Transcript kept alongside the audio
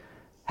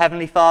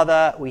Heavenly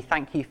Father, we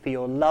thank you for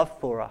your love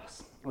for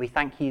us. We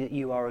thank you that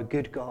you are a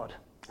good God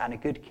and a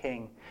good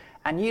King.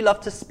 And you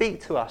love to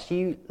speak to us.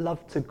 You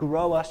love to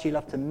grow us. You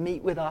love to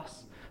meet with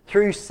us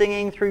through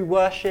singing, through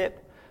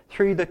worship,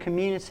 through the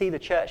community, the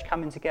church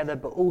coming together,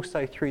 but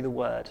also through the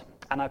word.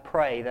 And I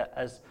pray that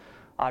as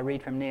I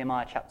read from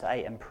Nehemiah chapter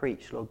 8 and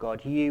preach, Lord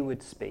God, you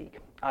would speak.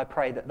 I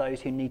pray that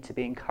those who need to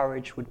be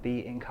encouraged would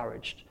be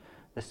encouraged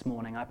this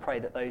morning. I pray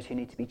that those who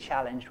need to be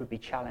challenged would be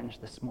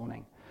challenged this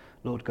morning,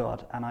 Lord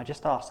God. And I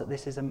just ask that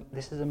this is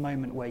a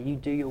moment where you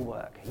do your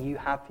work, you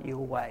have your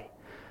way.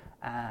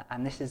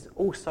 And this is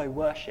also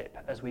worship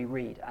as we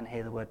read and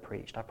hear the word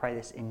preached. I pray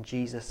this in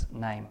Jesus'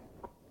 name.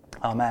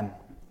 Amen.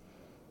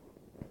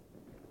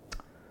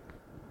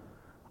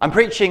 I'm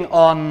preaching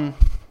on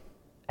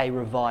a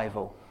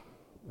revival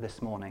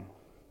this morning,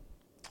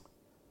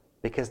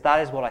 because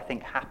that is what I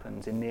think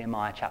happens in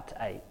Nehemiah chapter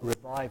 8,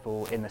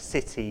 revival in the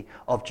city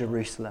of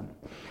Jerusalem.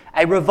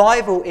 A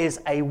revival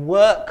is a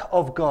work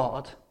of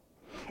God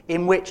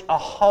in which a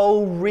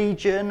whole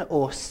region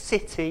or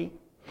city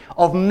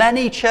of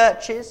many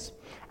churches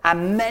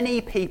and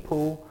many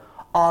people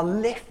are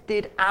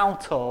lifted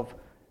out of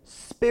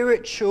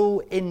spiritual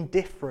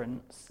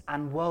indifference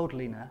and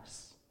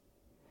worldliness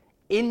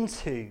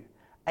into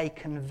a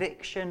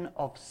conviction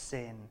of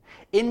sin,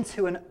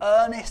 into an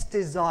earnest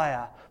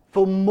desire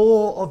for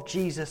more of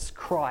Jesus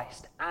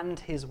Christ and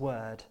his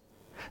word.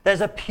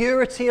 There's a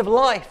purity of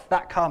life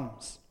that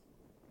comes.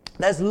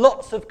 There's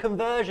lots of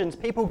conversions,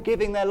 people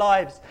giving their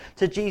lives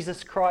to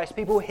Jesus Christ,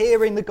 people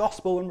hearing the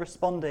gospel and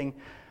responding,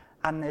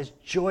 and there's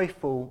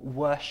joyful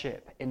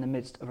worship in the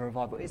midst of a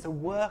revival. It's a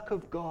work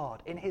of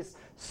God in his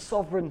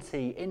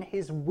sovereignty, in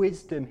his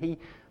wisdom. He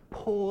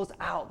pours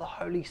out the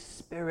Holy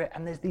Spirit,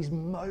 and there's these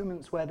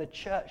moments where the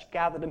church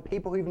gathered and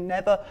people who've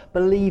never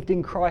believed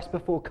in Christ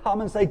before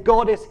come and say,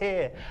 God is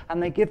here,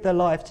 and they give their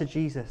lives to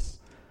Jesus.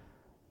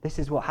 This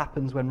is what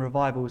happens when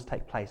revivals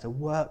take place, a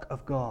work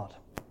of God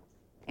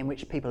in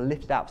which people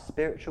lift out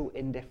spiritual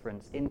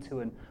indifference into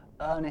an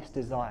earnest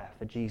desire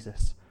for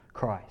Jesus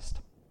Christ.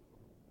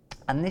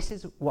 And this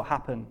is what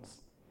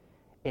happens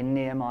in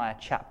Nehemiah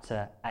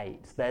chapter 8.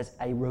 There's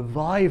a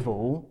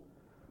revival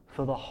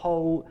for the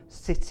whole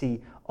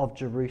city of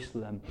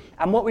Jerusalem.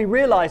 And what we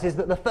realise is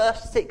that the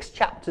first 6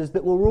 chapters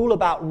that were all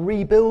about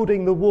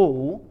rebuilding the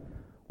wall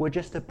were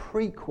just a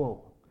prequel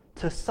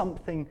to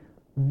something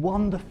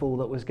wonderful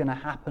that was going to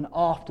happen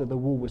after the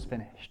wall was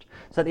finished.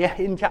 So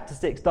in chapter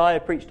 6, Dyer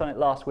preached on it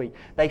last week,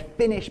 they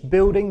finished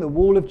building the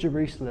wall of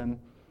Jerusalem,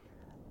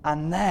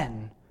 and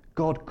then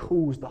God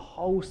calls the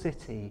whole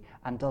city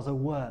and does a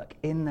work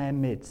in their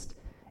midst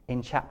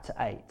in chapter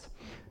 8.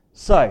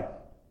 So,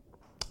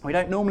 we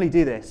don't normally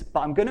do this, but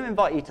I'm going to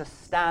invite you to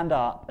stand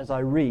up as I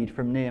read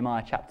from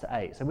Nehemiah chapter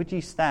 8. So would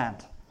you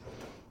stand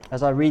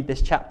as I read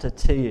this chapter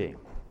to you?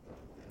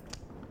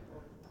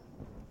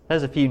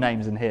 There's a few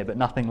names in here, but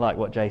nothing like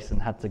what Jason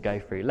had to go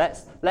through.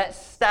 Let's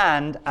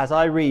stand as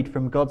I read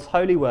from God's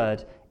holy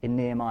word in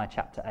Nehemiah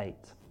chapter 8.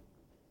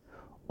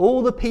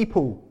 All the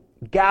people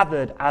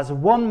gathered as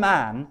one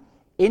man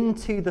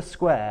into the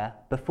square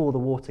before the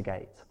water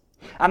gate.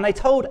 And they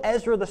told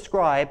Ezra the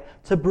scribe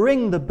to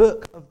bring the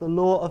book of the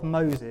law of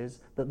Moses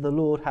that the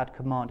Lord had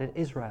commanded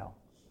Israel.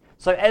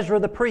 So Ezra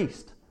the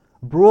priest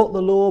brought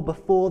the law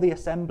before the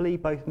assembly,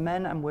 both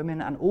men and women,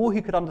 and all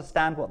who could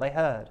understand what they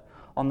heard,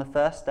 on the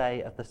first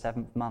day of the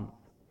 7th month.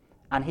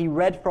 And he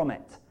read from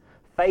it,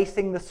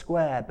 facing the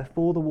square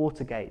before the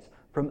water gate,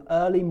 from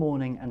early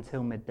morning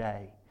until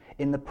midday,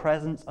 in the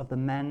presence of the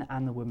men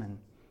and the women,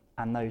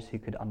 and those who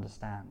could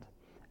understand.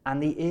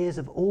 And the ears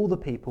of all the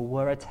people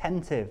were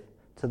attentive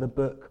to the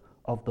book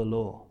of the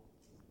law.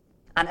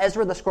 And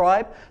Ezra the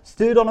scribe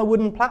stood on a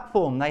wooden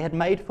platform they had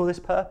made for this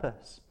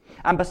purpose.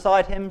 And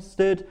beside him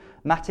stood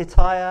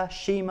Mattithiah,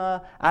 Shema,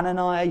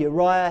 Ananiah,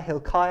 Uriah,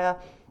 Hilkiah,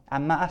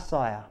 and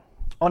Maaseiah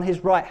on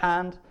his right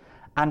hand,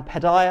 and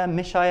Pedaiah,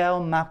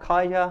 Mishael,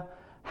 Malchiah,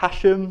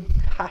 Hashum,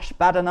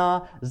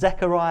 Hashbaddanah,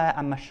 Zechariah,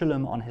 and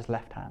Meshullam on his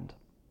left hand.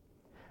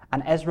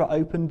 And Ezra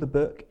opened the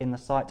book in the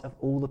sight of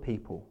all the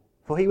people,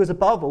 for he was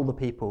above all the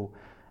people,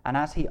 and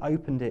as he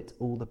opened it,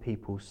 all the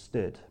people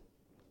stood.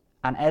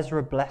 And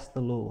Ezra blessed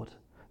the Lord,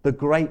 the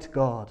great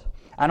God.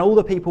 And all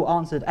the people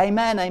answered,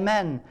 Amen,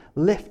 Amen,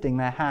 lifting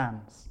their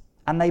hands.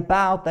 And they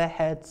bowed their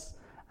heads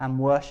and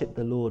worshipped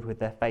the Lord with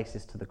their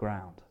faces to the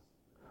ground.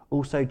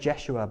 Also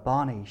Jeshua,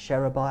 Bani,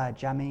 Sherebiah,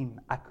 Jamim,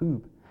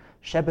 Akub,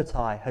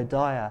 Shabbatai,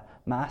 Hodiah,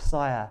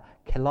 Maaseiah,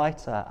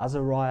 Kelita,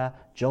 Azariah,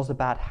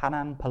 Jozabad,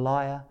 Hanan,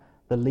 Peliah,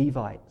 the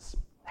Levites,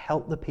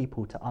 helped the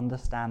people to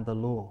understand the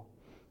law,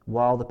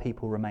 while the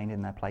people remained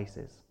in their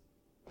places.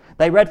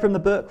 They read from the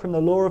book, from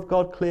the law of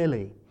God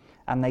clearly,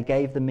 and they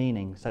gave the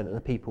meaning so that the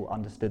people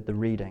understood the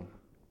reading.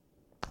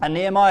 And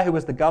Nehemiah, who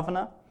was the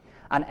governor,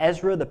 and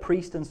Ezra, the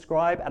priest and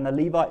scribe, and the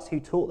Levites who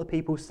taught the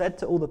people, said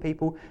to all the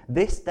people,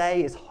 This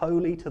day is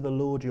holy to the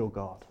Lord your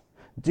God.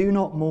 Do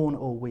not mourn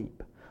or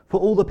weep. For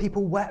all the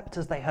people wept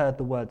as they heard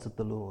the words of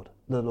the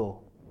law.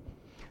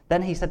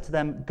 Then he said to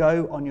them,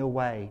 Go on your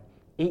way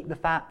Eat the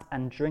fat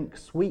and drink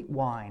sweet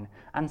wine,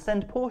 and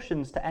send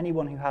portions to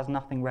anyone who has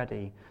nothing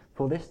ready,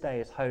 for this day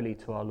is holy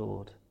to our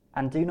Lord.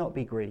 And do not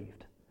be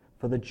grieved,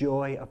 for the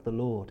joy of the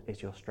Lord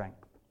is your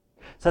strength."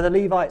 So the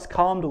Levites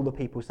calmed all the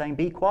people, saying,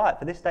 "Be quiet,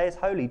 for this day is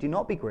holy, do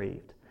not be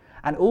grieved."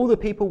 And all the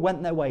people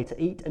went their way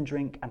to eat and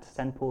drink and to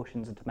send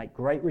portions and to make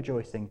great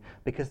rejoicing,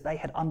 because they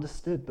had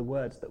understood the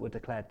words that were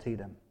declared to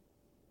them.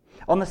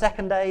 On the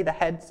second day, the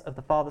heads of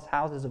the fathers'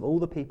 houses of all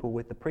the people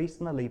with the priests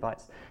and the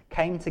Levites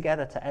came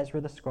together to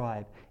Ezra the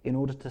scribe in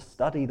order to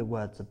study the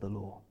words of the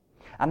law.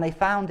 And they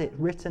found it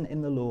written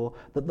in the law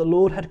that the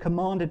Lord had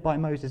commanded by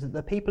Moses that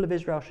the people of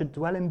Israel should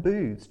dwell in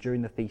booths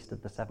during the feast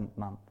of the 7th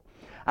month,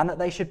 and that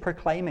they should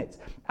proclaim it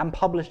and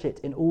publish it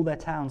in all their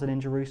towns and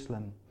in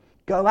Jerusalem.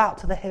 "Go out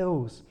to the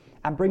hills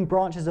and bring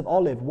branches of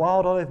olive,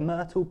 wild olive,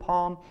 myrtle,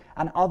 palm,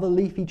 and other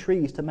leafy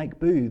trees to make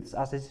booths,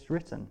 as it is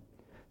written."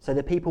 So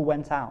the people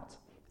went out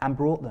and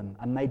brought them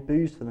and made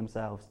booths for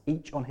themselves,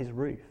 each on his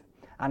roof,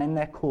 and in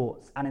their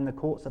courts, and in the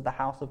courts of the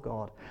house of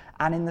God,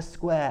 and in the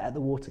square at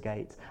the water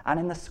gate, and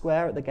in the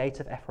square at the gate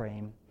of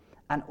Ephraim.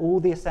 And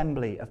all the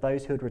assembly of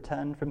those who had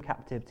returned from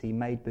captivity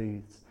made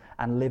booths,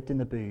 and lived in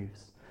the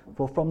booths.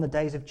 For from the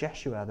days of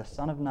Jeshua the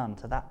son of Nun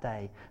to that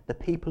day, the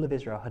people of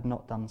Israel had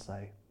not done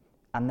so.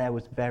 And there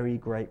was very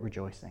great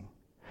rejoicing.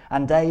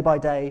 And day by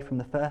day, from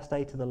the first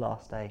day to the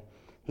last day,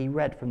 he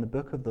read from the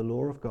book of the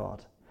law of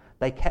God.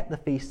 They kept the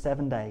feast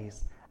 7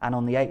 days, and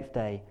on the 8th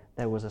day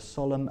there was a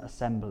solemn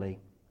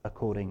assembly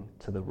according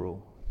to the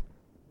rule.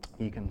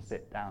 You can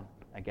sit down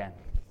again.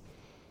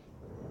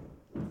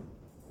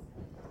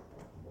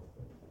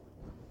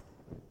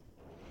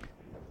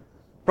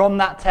 From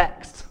that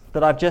text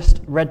that I've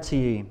just read to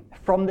you,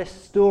 from this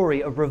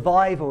story of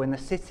revival in the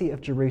city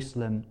of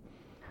Jerusalem,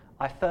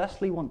 I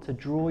firstly want to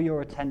draw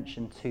your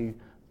attention to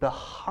the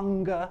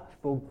hunger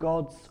for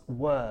God's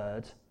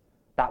word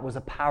that was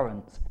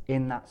apparent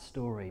in that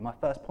story. My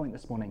first point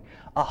this morning,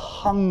 a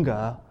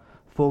hunger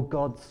for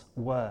God's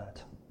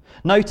word.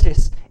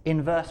 Notice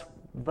in verse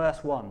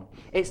 1,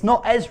 it's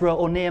not Ezra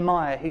or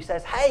Nehemiah who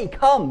says, "Hey,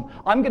 come,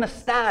 I'm going to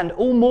stand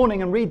all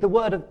morning and read the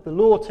word of the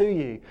law to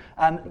you.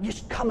 You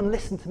should come and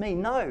listen to me."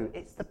 No,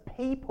 it's the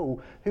people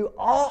who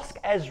ask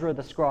Ezra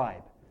the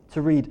scribe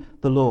to read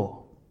the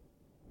law.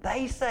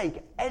 They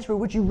say, "Ezra,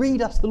 would you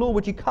read us the law?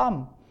 Would you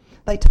come?"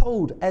 They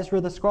told Ezra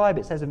the scribe,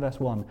 it says in verse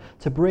 1,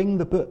 to bring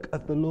the book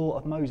of the law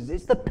of Moses.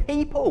 It's the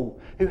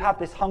people who have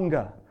this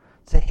hunger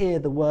to hear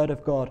the word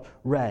of God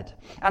read.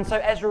 And so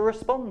Ezra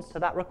responds to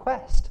that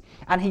request.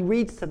 And he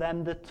reads to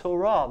them the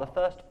Torah, the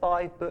first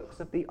 5 books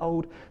of the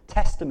Old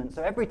Testament.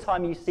 So every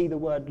time you see the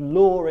word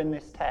law in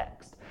this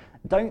text,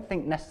 don't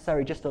think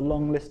necessarily just a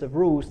long list of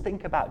rules.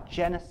 Think about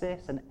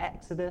Genesis and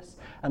Exodus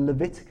and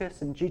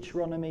Leviticus and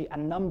Deuteronomy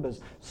and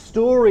Numbers.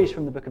 Stories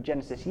from the book of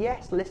Genesis.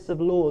 Yes, lists of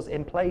laws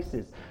in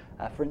places.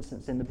 For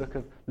instance, in the book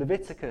of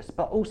Leviticus.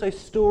 But also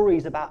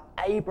stories about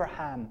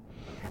Abraham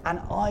and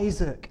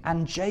Isaac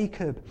and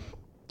Jacob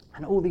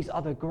and all these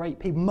other great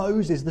people.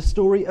 Moses, the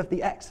story of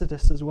the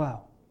Exodus as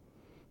well.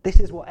 This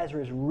is what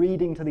Ezra is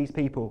reading to these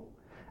people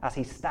as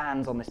he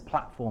stands on this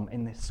platform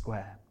in this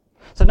square.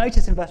 So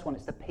notice in verse 1,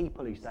 it's the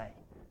people who say,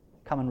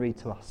 "Come and read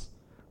to us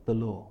the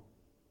law."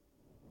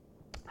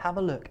 Have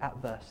a look at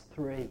verse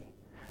 3.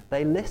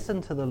 They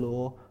listen to the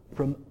law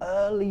from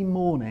early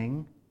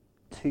morning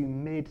to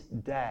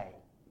midday.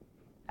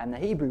 And the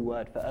Hebrew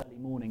word for early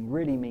morning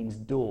really means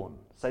dawn.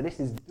 So this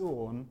is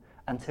dawn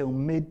until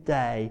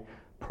midday,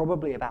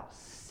 probably about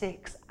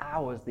 6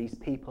 hours these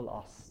people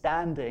are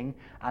standing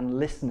and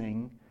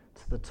listening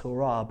to the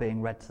Torah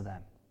being read to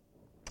them.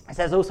 It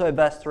says also in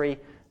verse 3,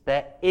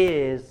 their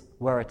ears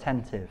were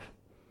attentive.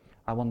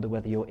 I wonder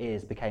whether your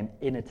ears became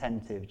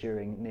inattentive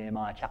during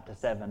Nehemiah chapter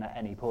 7 at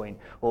any point,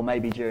 or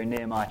maybe during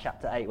Nehemiah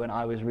chapter 8 when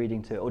I was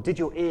reading to it. Or did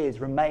your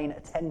ears remain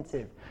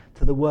attentive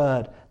to the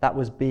word that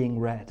was being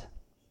read?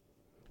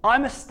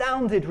 I'm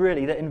astounded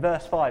really that in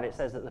verse 5 it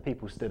says that the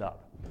people stood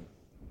up.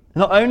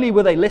 Not only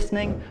were they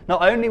listening,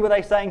 not only were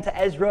they saying to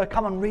Ezra,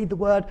 "Come and read the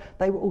word,"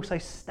 they were also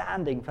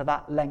standing for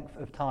that length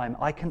of time.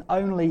 I can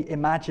only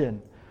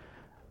imagine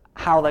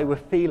how they were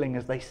feeling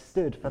as they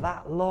stood for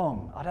that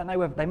long. I don't know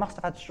whether they must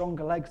have had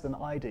stronger legs than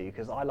I do,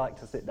 because I like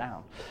to sit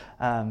down.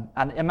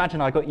 And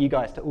imagine I got you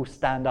guys to all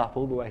stand up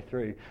all the way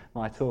through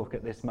my talk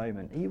at this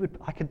moment.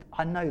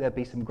 I know there'd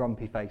be some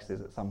grumpy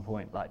faces at some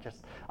point.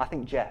 I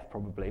think Jeff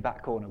probably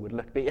back corner would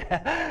look.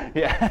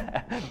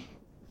 Yeah.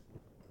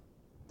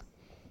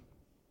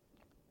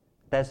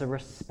 There's a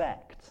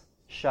respect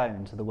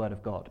shown to the word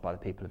of God by the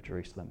people of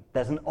Jerusalem.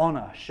 There's an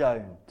honour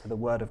shown to the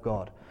word of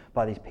God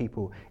by these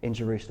people in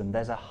Jerusalem.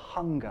 There's a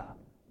hunger.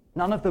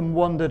 None of them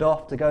wandered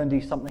off to go and do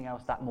something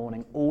else that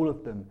morning. All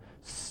of them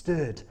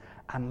stood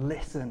and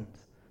listened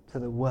to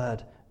the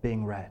word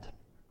being read.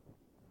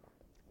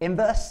 In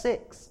verse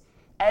 6,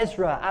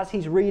 Ezra, as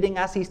he's reading,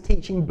 as he's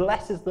teaching,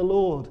 blesses the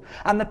Lord.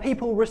 And the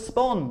people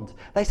respond.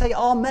 They say,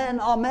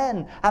 "Amen,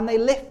 amen." And they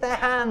lift their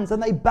hands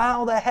and they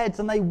bow their heads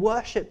and they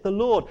worship the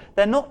Lord.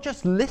 They're not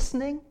just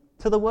listening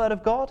to the word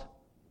of God,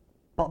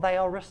 but they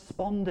are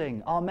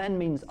responding. Amen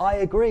means I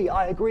agree,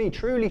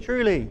 truly,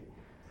 truly.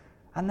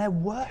 And they're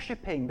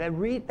worshipping.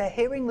 They're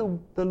hearing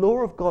the law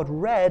of God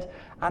read,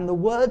 and the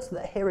words that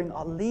they're hearing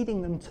are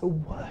leading them to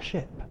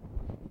worship.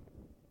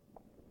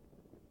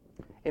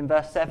 In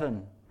verse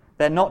 7,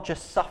 they're not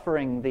just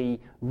suffering the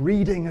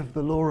reading of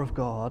the law of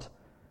God,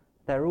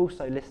 they're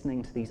also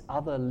listening to these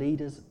other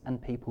leaders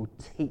and people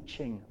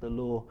teaching the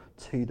law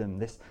to them.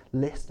 This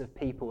list of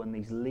people and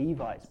these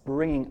Levites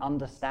bringing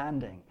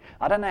understanding.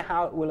 I don't know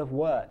how it will have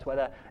worked,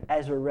 whether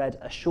Ezra read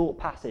a short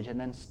passage and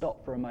then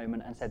stopped for a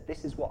moment and said,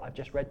 this is what I've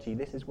just read to you,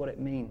 this is what it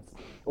means.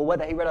 Or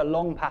whether he read a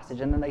long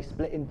passage and then they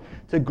split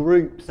into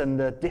groups and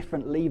the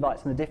different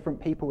Levites and the different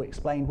people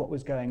explained what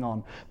was going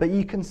on. But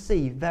you can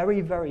see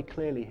very, very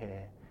clearly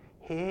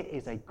here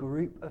is a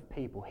group of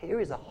people.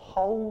 Here is a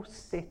whole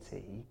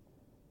city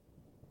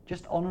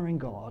just honouring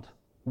God,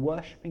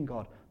 worshipping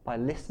God by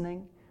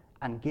listening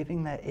and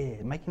giving their ear,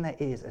 making their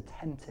ears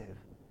attentive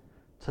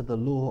to the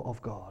law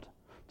of God,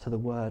 to the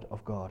word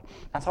of God.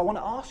 And so I want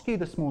to ask you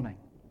this morning,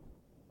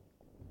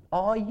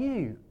 are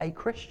you a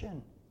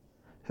Christian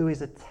who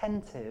is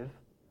attentive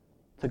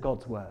to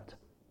God's word?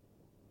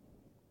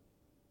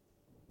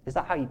 Is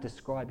that how you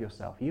describe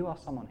yourself? You are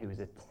someone who is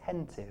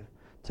attentive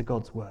to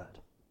God's word.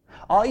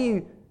 Are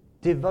you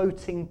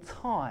devoting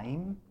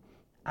time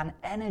and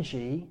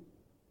energy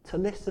to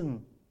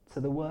listen to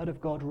the word of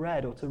God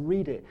read or to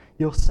read it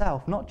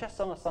yourself, not just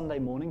on a Sunday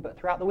morning, but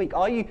throughout the week?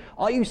 Are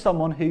you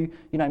someone who,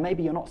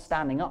 maybe you're not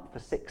standing up for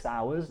 6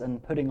 hours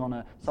and putting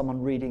on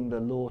someone reading the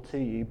law to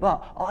you,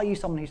 but are you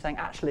someone who's saying,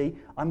 actually,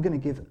 I'm going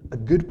to give a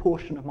good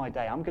portion of my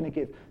day, I'm going to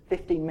give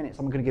 15 minutes,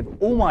 I'm going to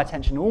give all my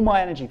attention, all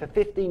my energy for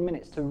 15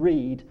 minutes to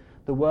read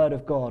the word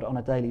of God on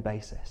a daily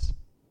basis?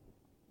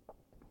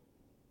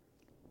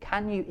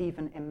 Can you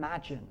even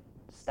imagine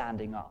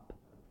standing up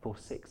for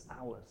 6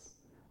 hours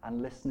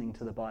and listening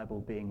to the Bible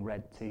being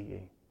read to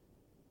you?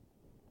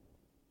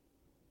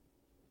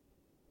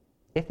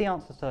 If the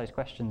answer to those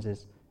questions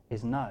is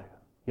no,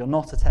 you're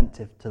not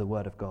attentive to the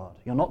Word of God,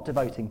 you're not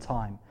devoting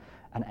time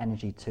and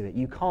energy to it,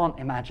 you can't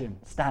imagine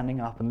standing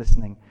up and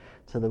listening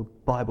to the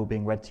Bible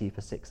being read to you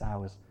for 6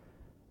 hours,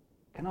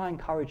 can I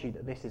encourage you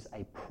that this is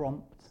a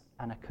prompt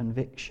and a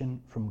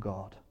conviction from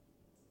God?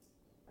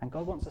 And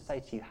God wants to say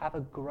to you, have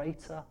a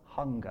greater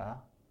hunger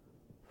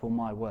for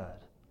my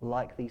word,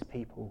 like these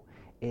people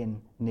in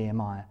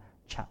Nehemiah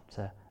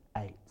chapter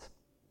 8.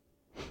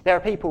 There are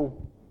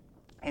people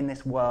in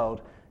this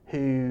world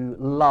who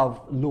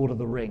love Lord of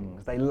the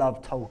Rings. They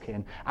love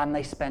Tolkien, and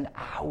they spend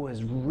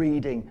hours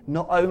reading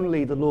not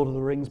only the Lord of the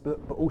Rings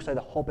book, but also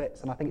the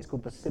Hobbits, and I think it's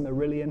called the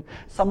Silmarillion.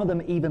 Some of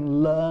them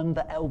even learn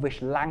the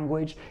Elvish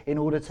language in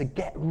order to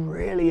get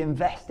really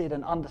invested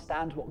and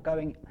understand what's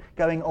going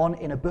on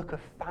in a book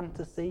of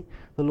fantasy,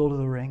 the Lord of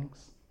the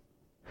Rings.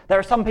 There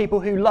are some people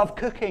who love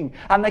cooking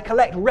and they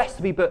collect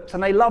recipe books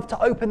and they love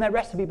to open their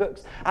recipe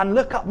books and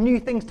look up new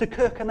things to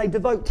cook, and they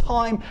devote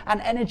time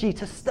and energy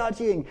to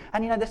studying.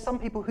 And there's some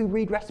people who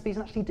read recipes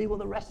and actually do what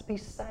the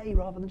recipes say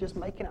rather than just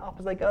making it up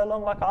as they go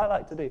along, like I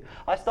like to do.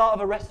 I start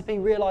with a recipe,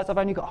 realise I've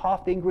only got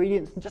half the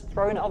ingredients and just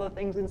throw in other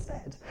things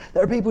instead.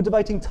 There are people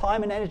devoting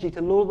time and energy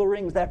to Lord of the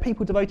Rings. There are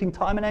people devoting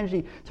time and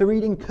energy to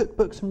reading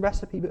cookbooks and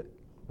recipe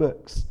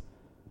books.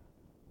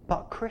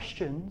 But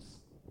Christians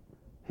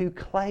who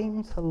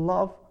claim to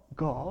love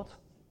God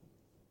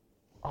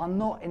are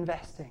not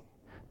investing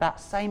that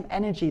same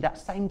energy, that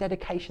same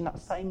dedication, that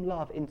same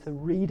love into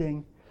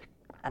reading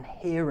and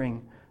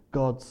hearing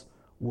God's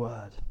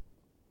word.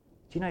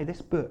 Do you know,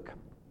 this book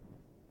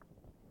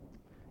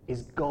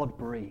is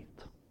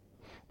God-breathed.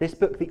 This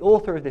book, the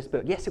author of this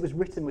book, yes, it was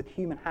written with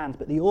human hands,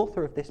 but the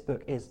author of this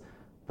book is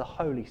the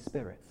Holy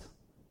Spirit,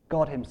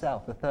 God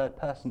himself, the third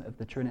person of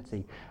the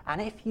Trinity. And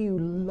if you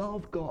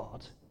love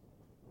God,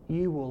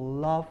 you will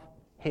love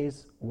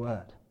his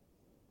word.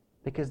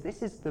 Because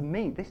this is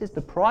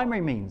the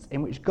primary means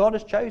in which God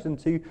has chosen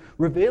to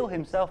reveal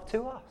himself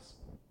to us.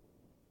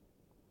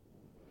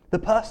 The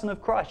person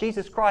of Christ,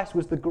 Jesus Christ,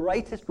 was the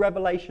greatest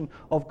revelation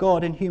of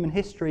God in human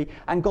history,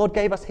 and God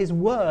gave us his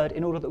word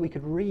in order that we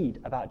could read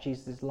about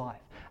Jesus'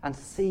 life and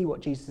see what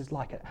Jesus is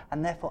like,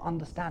 and therefore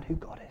understand who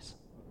God is.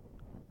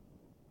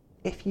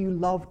 If you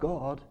love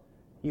God,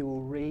 you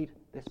will read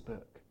this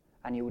book,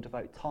 and you will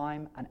devote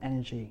time and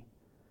energy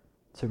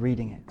to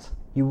reading it.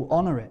 You will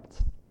honour it.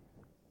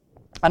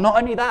 And not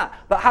only that,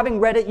 but having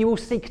read it, you will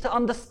seek to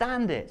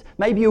understand it.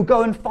 Maybe you'll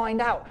go and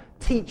find out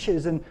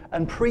teachers and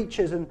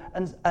preachers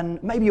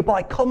and maybe you'll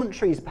buy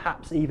commentaries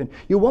perhaps even.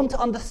 You'll want to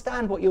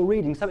understand what you're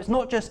reading. So it's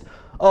not just,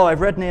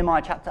 I've read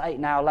Nehemiah chapter 8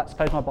 now, let's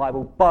close my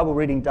Bible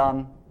reading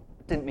done.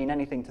 Didn't mean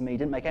anything to me,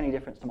 didn't make any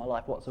difference to my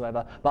life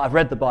whatsoever, but I've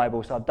read the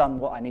Bible, so I've done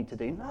what I need to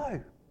do.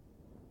 No.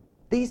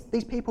 These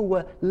people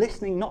were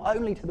listening not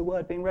only to the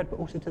word being read, but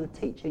also to the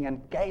teaching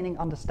and gaining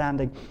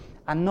understanding.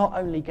 And not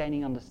only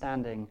gaining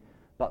understanding,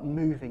 but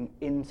moving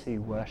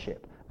into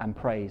worship and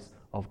praise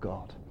of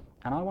God.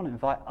 And I want to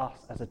invite us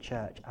as a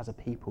church, as a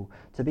people,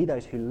 to be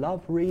those who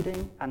love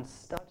reading and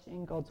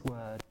studying God's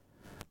word,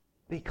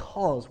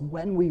 because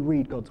when we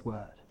read God's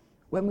word,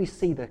 when we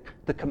see the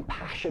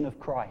compassion of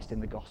Christ in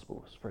the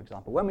Gospels, for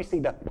example, when we see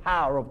the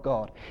power of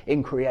God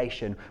in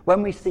creation,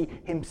 when we see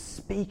him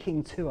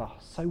speaking to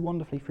us so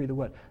wonderfully through the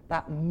word,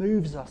 that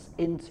moves us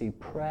into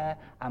prayer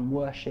and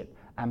worship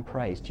and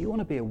praise. Do you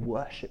want to be a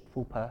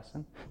worshipful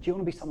person? Do you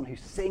want to be someone who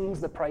sings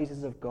the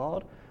praises of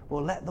God?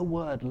 Well, let the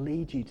word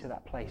lead you to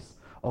that place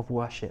of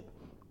worship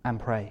and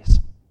praise.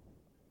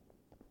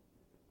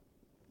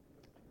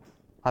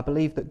 I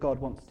believe that God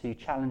wants to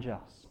challenge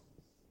us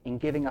in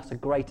giving us a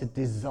greater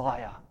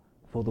desire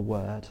for the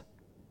word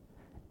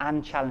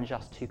and challenge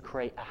us to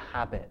create a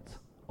habit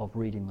of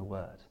reading the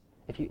word.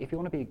 If you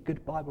want to be a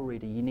good Bible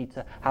reader, you need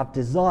to have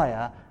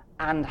desire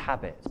and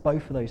habits,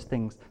 both of those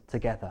things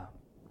together.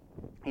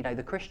 You know,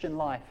 the Christian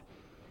life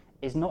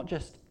is not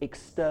just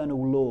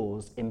external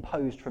laws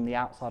imposed from the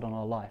outside on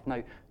our life.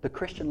 No, the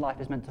Christian life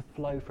is meant to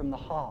flow from the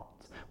heart.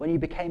 When you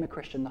became a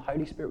Christian, the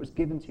Holy Spirit was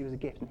given to you as a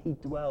gift, and he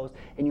dwells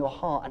in your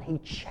heart, and he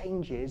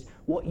changes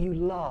what you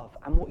love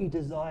and what you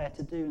desire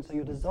to do. And so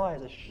your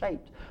desires are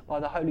shaped by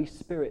the Holy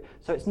Spirit.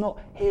 So it's not,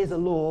 here's a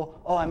law,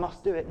 oh, I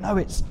must do it. No,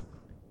 it's,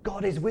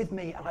 God is with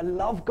me, and I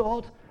love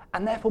God,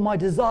 and therefore my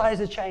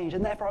desires are changed,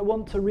 and therefore I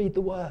want to read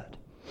the word.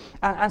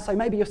 And so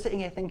maybe you're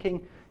sitting here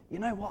thinking, you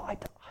know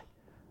what,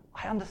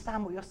 I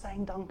understand what you're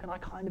saying, Duncan. I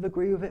kind of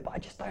agree with it, but I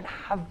just don't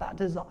have that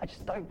desire. I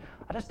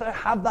just don't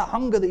have that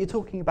hunger that you're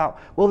talking about.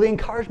 Well, the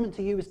encouragement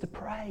to you is to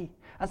pray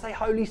and say,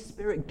 Holy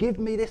Spirit, give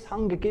me this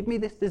hunger, give me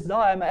this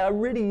desire. May I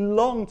really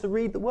long to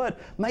read the word.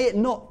 May it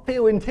not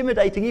feel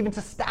intimidating even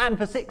to stand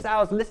for 6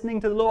 hours listening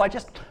to the Lord. I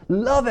just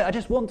love it. I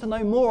just want to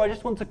know more. I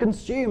just want to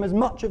consume as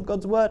much of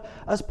God's word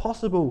as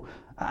possible.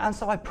 And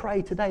so I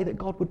pray today that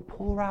God would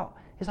pour out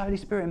his Holy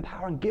Spirit in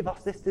power and give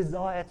us this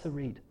desire to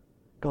read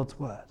God's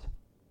word.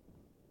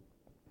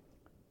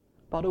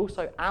 But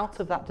also, out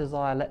of that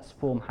desire, let's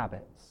form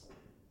habits.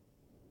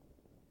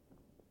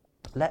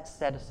 Let's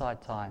set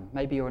aside time.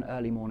 Maybe you're an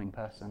early morning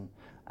person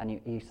and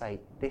you say,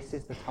 this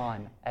is the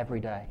time every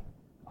day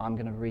I'm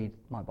going to read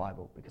my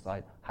Bible because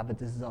I have a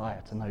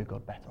desire to know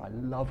God better. I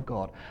love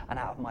God. And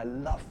out of my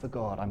love for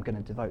God, I'm going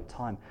to devote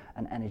time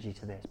and energy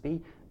to this.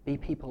 Be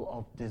people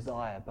of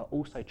desire, but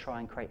also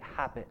try and create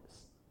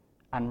habits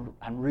and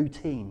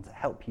routine to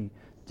help you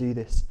do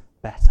this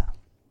better.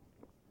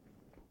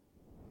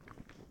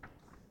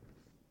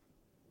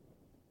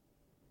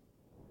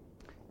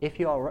 If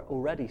you are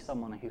already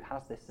someone who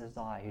has this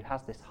desire, who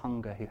has this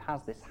hunger, who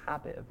has this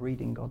habit of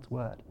reading God's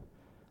word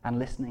and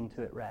listening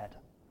to it read,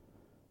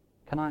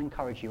 can I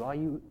encourage you, are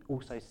you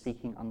also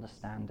seeking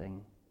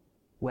understanding?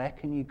 Where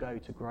can you go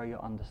to grow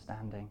your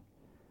understanding?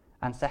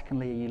 And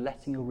secondly, are you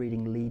letting your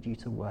reading lead you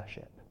to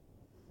worship?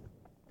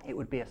 It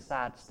would be a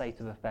sad state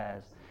of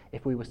affairs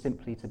if we were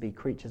simply to be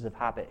creatures of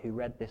habit who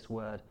read this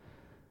word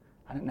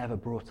and it never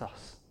brought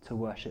us to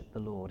worship the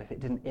Lord, if it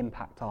didn't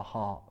impact our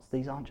hearts.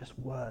 These aren't just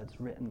words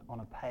written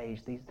on a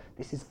page.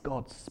 This is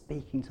God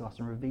speaking to us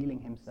and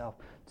revealing himself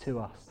to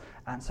us.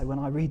 And so when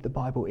I read the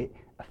Bible, it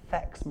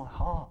affects my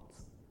heart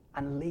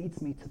and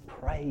leads me to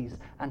praise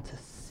and to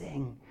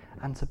sing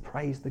and to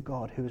praise the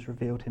God who has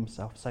revealed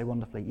himself so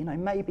wonderfully. You know,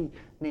 maybe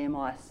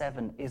Nehemiah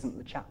 7 isn't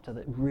the chapter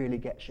that really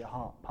gets your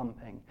heart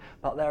pumping,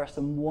 but there are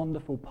some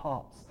wonderful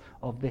parts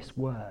of this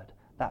word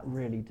that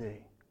really do.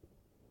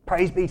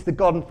 Praise be to the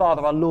God and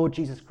Father, our Lord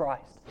Jesus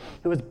Christ,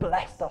 who has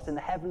blessed us in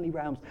the heavenly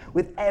realms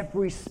with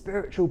every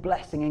spiritual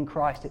blessing in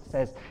Christ, it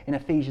says in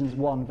Ephesians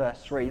 1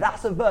 verse 3.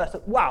 That's a verse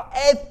that, wow,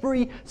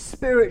 every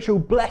spiritual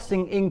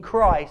blessing in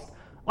Christ.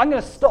 I'm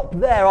going to stop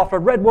there after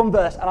I've read one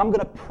verse and I'm going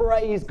to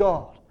praise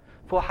God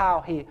for how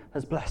he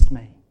has blessed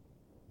me.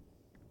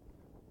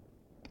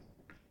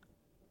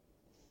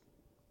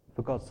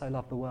 For God so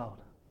loved the world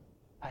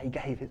that he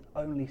gave his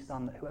only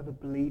Son, that whoever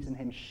believes in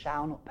him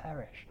shall not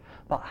perish,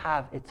 but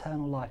have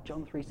eternal life.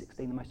 John 3:16,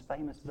 the most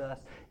famous verse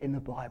in the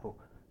Bible.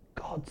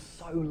 God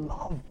so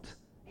loved.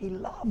 He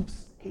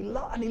loves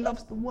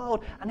the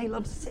world, and he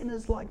loves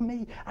sinners like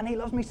me, and he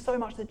loves me so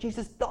much that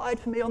Jesus died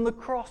for me on the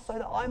cross so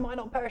that I might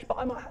not perish, but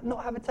I might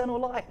not have eternal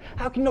life.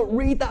 How can you not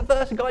read that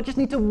verse and go, I just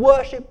need to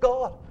worship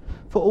God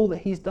for all that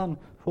he's done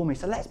for me?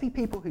 So let's be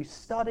people who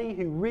study,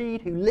 who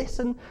read, who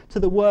listen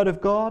to the word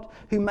of God,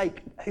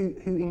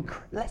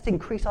 let's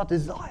increase our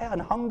desire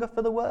and hunger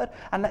for the word,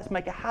 and let's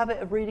make a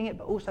habit of reading it,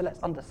 but also let's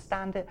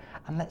understand it,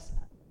 and let's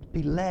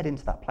be led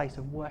into that place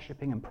of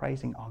worshipping and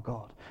praising our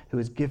God who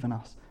has given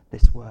us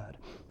this word.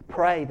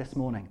 Pray this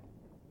morning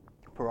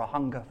for a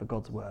hunger for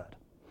God's word,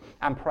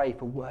 and pray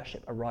for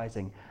worship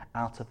arising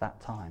out of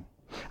that time.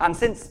 And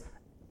since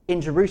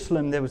in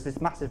Jerusalem there was this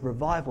massive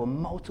revival,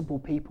 multiple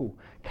people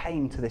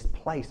came to this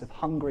place of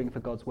hungering for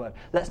God's word,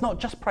 let's not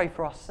just pray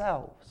for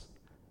ourselves,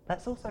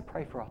 let's also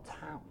pray for our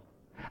town.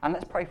 And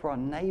let's pray for our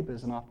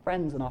neighbours and our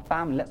friends and our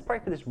family. Let's pray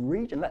for this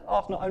region. Let's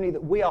ask not only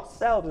that we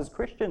ourselves as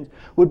Christians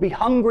would be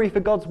hungry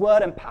for God's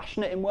word and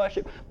passionate in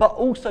worship, but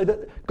also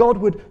that God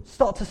would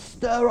start to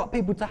stir up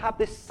people to have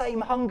this same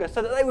hunger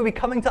so that they would be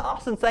coming to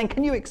us and saying,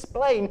 can you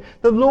explain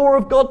the law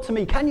of God to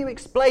me? Can you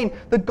explain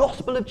the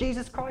gospel of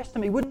Jesus Christ to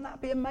me? Wouldn't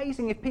that be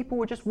amazing if people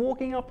were just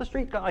walking off the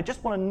street going, I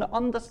just want to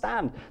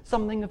understand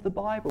something of the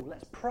Bible?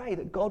 Let's pray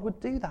that God would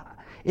do that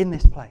in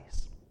this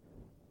place.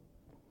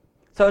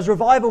 So as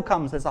revival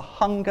comes, there's a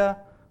hunger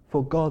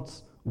for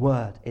God's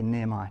word in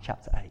Nehemiah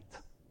chapter 8.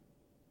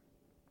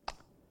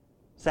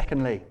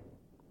 Secondly,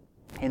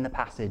 in the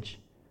passage,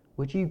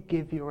 would you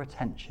give your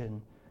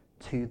attention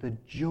to the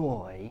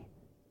joy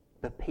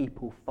the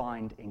people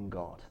find in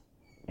God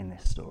in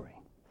this story?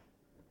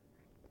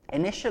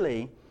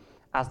 Initially,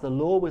 as the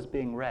law was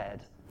being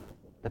read,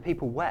 the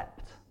people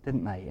wept,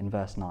 didn't they, in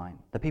verse 9?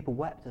 The people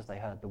wept as they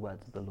heard the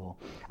words of the law.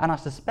 And I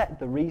suspect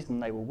the reason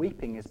they were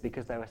weeping is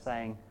because they were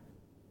saying,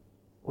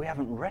 we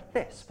haven't read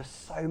this for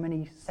so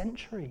many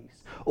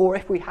centuries. Or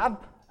if we have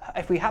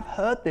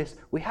heard this,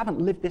 we haven't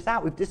lived this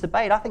out, we've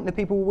disobeyed. I think the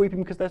people were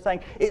weeping because they're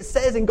saying, it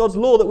says in God's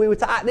law that we were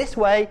to act this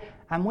way,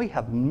 and we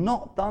have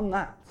not done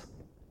that.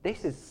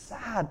 This is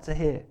sad to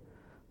hear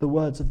the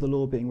words of the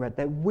law being read.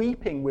 They're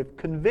weeping with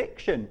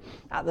conviction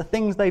at the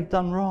things they've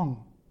done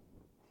wrong.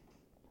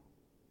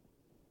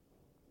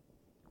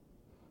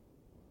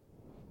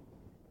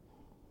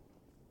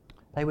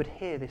 They would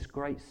hear this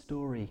great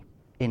story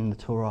in the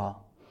Torah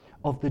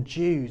of the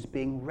Jews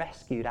being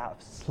rescued out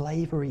of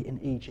slavery in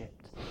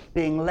Egypt,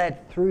 being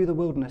led through the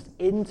wilderness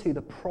into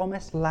the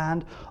promised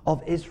land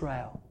of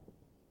Israel.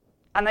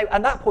 And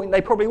at that point,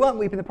 they probably weren't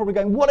weeping. They're probably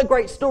going, what a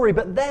great story.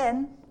 But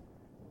then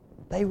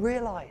they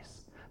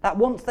realize that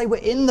once they were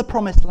in the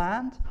promised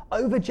land,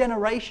 over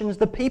generations,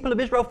 the people of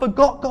Israel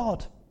forgot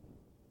God.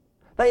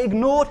 They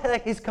ignored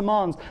his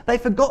commands. They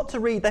forgot to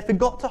read. They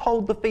forgot to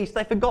hold the feast.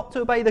 They forgot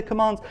to obey the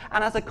commands.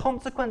 And as a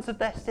consequence of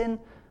their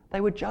sin, they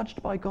were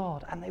judged by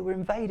God, and they were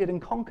invaded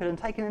and conquered and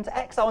taken into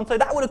exile. And so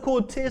that would have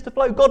caused tears to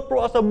flow. God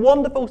brought us a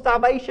wonderful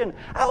salvation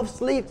out of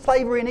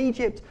slavery in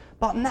Egypt.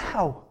 But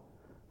now,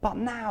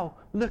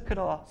 look at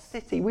our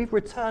city. We've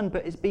returned,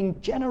 but it's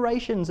been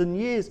generations and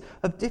years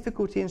of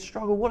difficulty and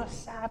struggle. What a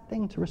sad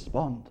thing to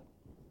respond.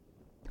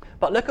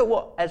 But look at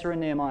what Ezra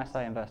and Nehemiah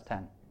say in verse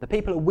 10. The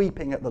people are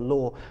weeping at the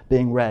law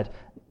being read.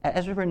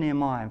 Ezra and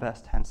Nehemiah in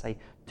verse 10 say,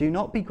 do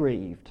not be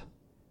grieved,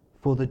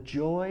 for the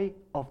joy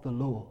of the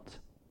Lord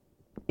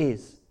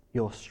is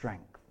your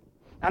strength.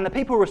 And the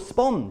people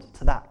respond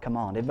to that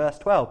command in verse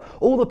 12.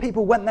 All the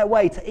people went their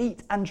way to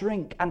eat and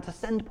drink and to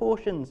send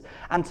portions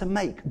and to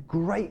make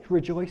great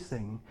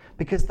rejoicing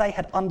because they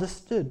had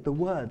understood the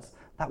words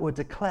that were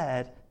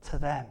declared to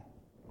them.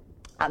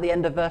 At the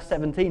end of verse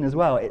 17 as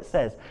well, it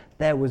says,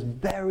 there was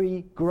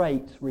very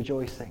great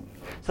rejoicing.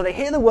 So they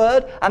hear the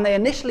word and they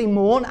initially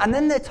mourn, and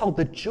then they're told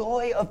the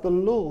joy of the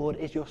Lord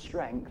is your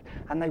strength,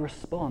 and they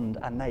respond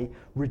and they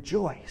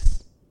rejoice.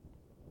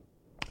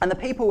 And the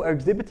people are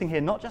exhibiting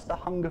here not just a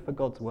hunger for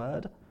God's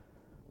word,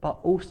 but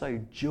also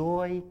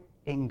joy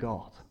in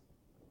God.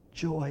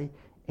 Joy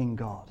in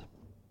God.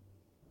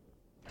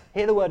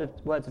 Hear the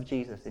words of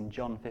Jesus in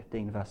John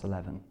 15, verse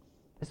 11.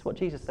 This is what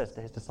Jesus says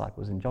to his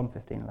disciples in John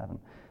 15, 11.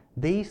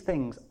 These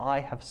things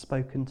I have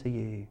spoken to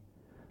you,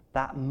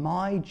 that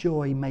my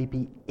joy may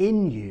be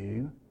in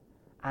you,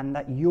 and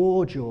that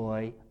your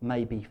joy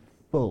may be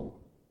full.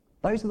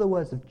 Those are the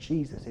words of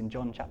Jesus in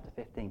John chapter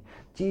 15.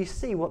 Do you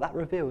see what that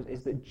reveals?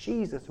 Is that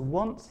Jesus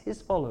wants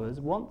his followers,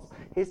 wants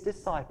his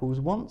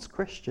disciples, wants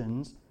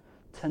Christians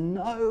to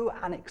know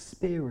and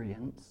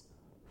experience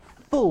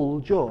full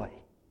joy.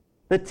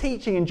 The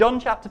teaching in John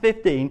chapter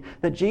 15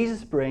 that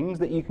Jesus brings,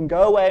 that you can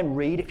go away and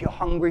read if you're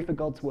hungry for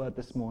God's word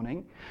this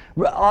morning,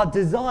 are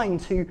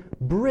designed to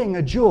bring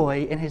a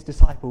joy in his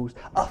disciples,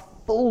 a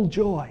full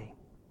joy.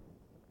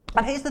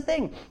 And here's the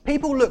thing,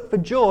 people look for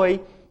joy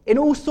in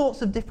all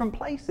sorts of different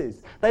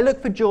places. They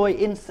look for joy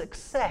in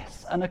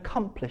success and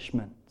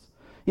accomplishment.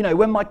 You know,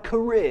 when my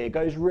career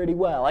goes really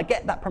well, I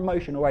get that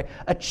promotion, or I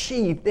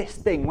achieve this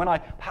thing, when I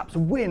perhaps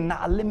win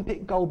that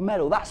Olympic gold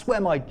medal, that's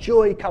where my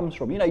joy comes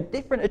from. You know,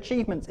 different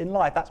achievements in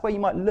life, that's where you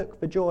might look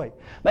for joy.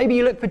 Maybe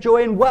you look for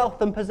joy in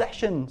wealth and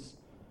possessions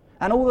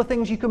and all the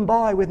things you can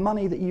buy with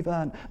money that you've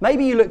earned.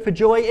 Maybe you look for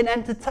joy in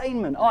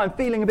entertainment. Oh, I'm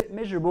feeling a bit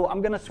miserable,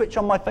 I'm going to switch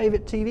on my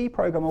favourite TV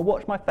programme or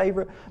watch my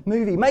favourite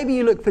movie. Maybe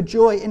you look for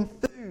joy in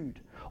food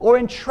or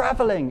in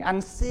travelling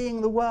and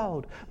seeing the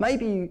world.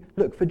 Maybe you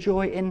look for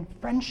joy in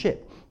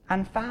friendship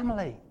and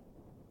family.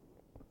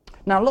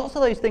 Now, lots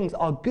of those things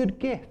are good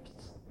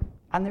gifts,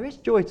 and there is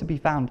joy to be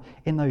found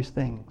in those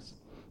things.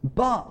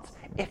 But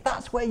if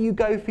that's where you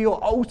go for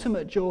your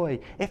ultimate joy,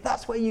 if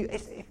that's where you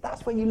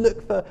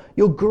look for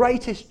your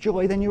greatest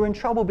joy, then you're in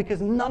trouble,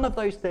 because none of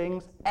those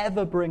things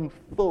ever bring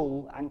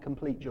full and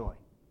complete joy.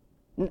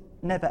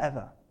 Never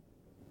ever.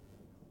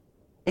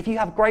 If you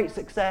have great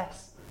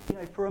success, you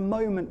know, for a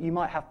moment you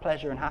might have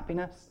pleasure and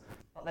happiness,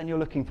 but then you're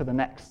looking for the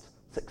next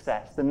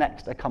success, the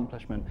next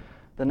accomplishment,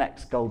 the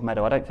next gold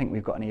medal. I don't think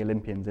we've got any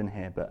Olympians in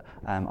here, but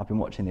I've been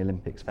watching the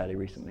Olympics fairly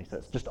recently, so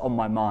it's just on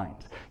my mind.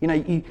 You know,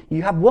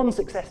 you have one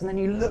success and then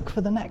you look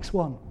for the next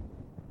one.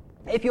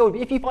 If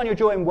you find your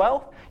joy in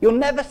wealth, you're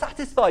never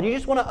satisfied. You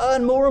just want to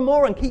earn more and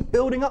more and keep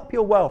building up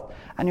your wealth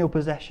and your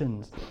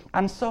possessions.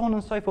 And so on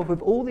and so forth.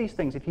 With all these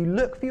things, if you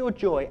look for your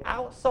joy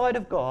outside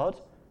of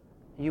God,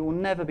 you will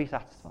never be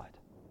satisfied.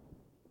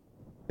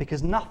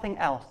 Because nothing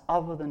else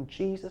other than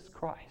Jesus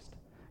Christ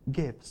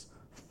gives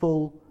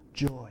full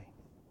joy.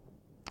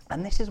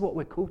 And this is what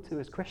we're called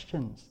to as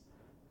Christians.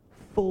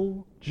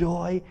 Full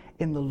joy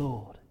in the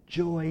Lord.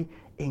 Joy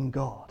in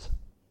God.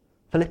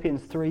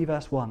 Philippians 3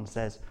 verse 1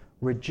 says,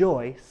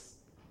 rejoice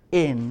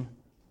in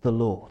the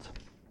Lord.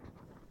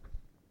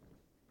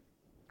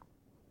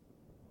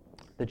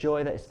 The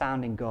joy that is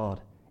found in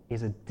God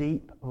is a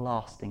deep,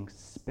 lasting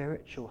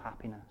spiritual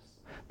happiness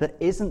that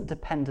isn't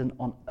dependent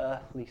on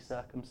earthly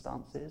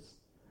circumstances,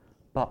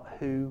 but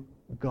who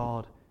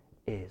God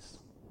is.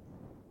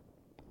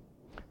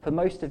 For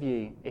most of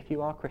you, if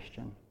you are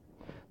Christian,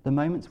 the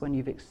moments when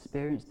you've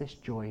experienced this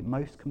joy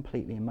most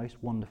completely and most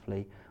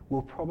wonderfully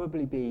will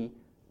probably be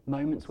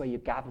moments where you're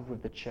gathered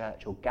with the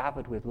church or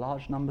gathered with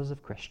large numbers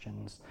of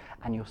Christians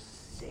and you're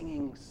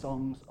singing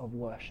songs of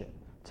worship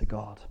to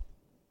God.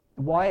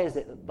 Why is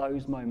it that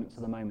those moments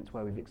are the moments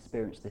where we've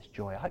experienced this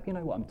joy? I hope you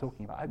know what I'm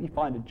talking about. I hope you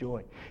find a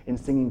joy in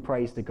singing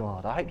praise to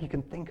God. I hope you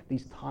can think of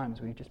these times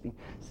where you've just been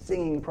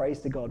singing praise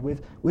to God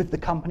with the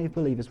company of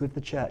believers, with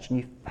the church, and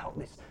you felt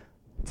this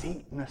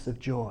deepness of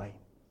joy.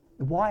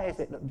 Why is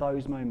it that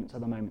those moments are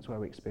the moments where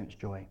we experience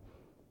joy?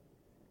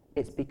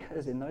 It's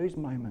because in those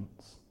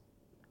moments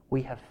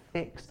we have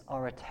fixed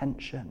our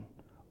attention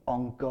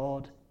on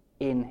God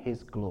in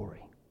his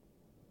glory.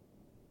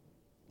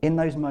 In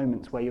those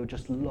moments where you're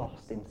just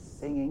lost in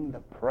singing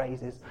the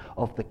praises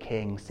of the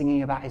King,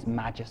 singing about his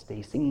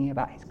majesty, singing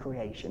about his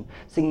creation,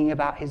 singing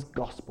about his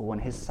gospel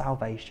and his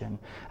salvation,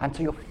 and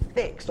so you're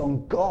fixed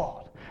on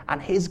God and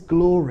his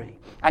glory,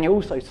 and you're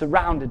also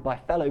surrounded by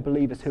fellow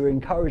believers who are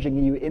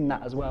encouraging you in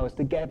that as well, as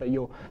together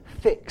you're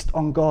fixed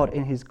on God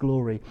in his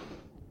glory,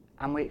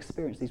 and we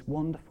experience these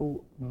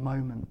wonderful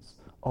moments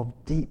of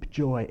deep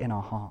joy in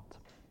our heart.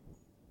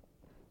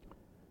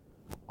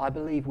 I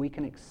believe we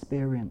can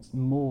experience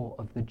more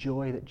of the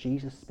joy that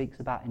Jesus speaks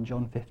about in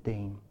John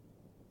 15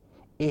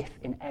 if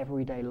in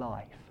everyday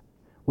life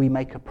we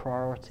make a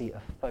priority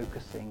of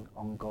focusing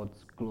on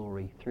God's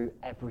glory through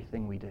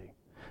everything we do.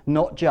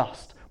 Not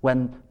just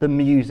when the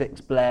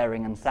music's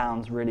blaring and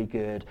sounds really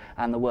good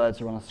and the words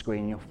are on a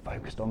screen and you're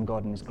focused on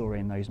God and his glory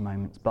in those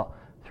moments, but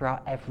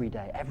throughout every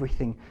day,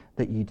 everything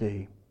that you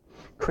do.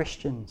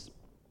 Christians,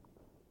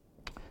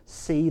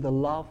 see the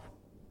love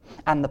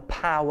and the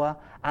power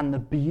and the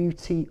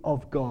beauty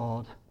of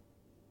God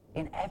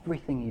in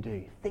everything you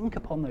do. Think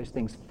upon those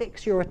things.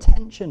 Fix your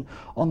attention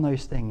on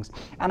those things.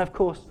 And of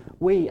course,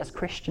 we as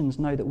Christians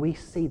know that we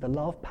see the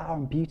love, power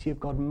and beauty of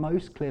God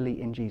most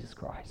clearly in Jesus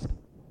Christ.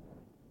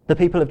 The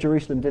people of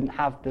Jerusalem didn't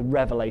have the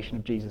revelation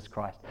of Jesus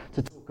Christ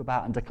to talk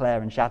about and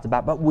declare and shout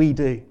about, but we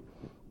do.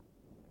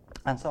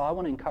 And so I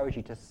want to encourage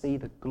you to see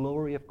the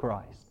glory of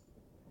Christ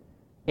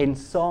in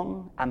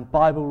song and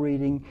Bible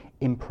reading,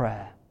 in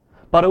prayer,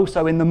 but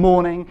also in the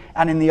morning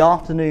and in the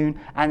afternoon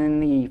and in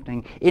the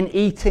evening, in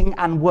eating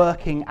and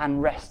working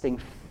and resting.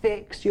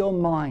 Fix your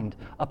mind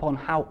upon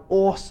how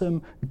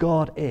awesome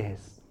God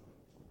is.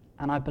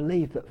 And I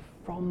believe that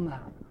from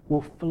that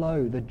will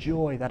flow the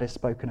joy that is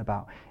spoken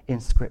about in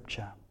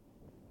Scripture.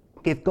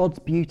 Give God's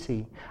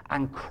beauty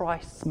and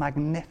Christ's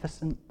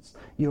magnificence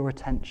your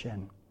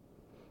attention,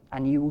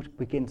 and you will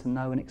begin to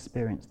know and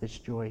experience this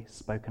joy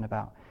spoken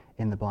about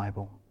in the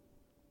Bible.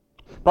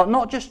 But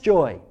not just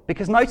joy,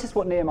 because notice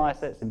what Nehemiah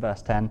says in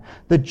verse 10.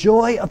 The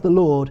joy of the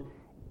Lord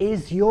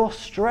is your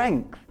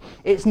strength.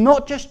 It's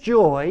not just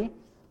joy,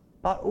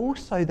 but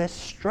also there's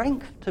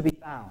strength to be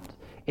found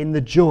in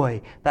the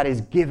joy that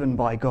is given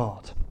by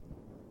God.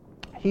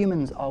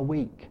 Humans are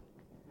weak.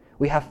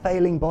 We have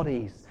failing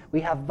bodies.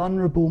 We have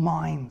vulnerable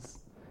minds.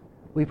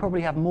 We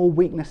probably have more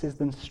weaknesses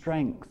than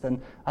strengths.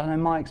 And I don't know,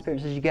 my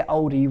experience, as you get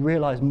older, you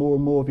realise more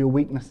and more of your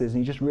weaknesses,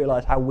 and you just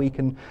realise how weak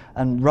and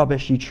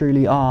rubbish you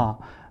truly are.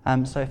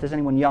 So if there's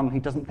anyone young who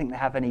doesn't think they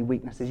have any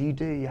weaknesses, you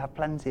do. You have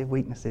plenty of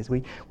weaknesses.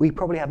 We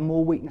probably have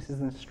more weaknesses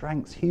than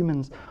strengths.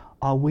 Humans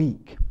are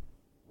weak.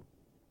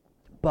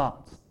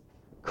 But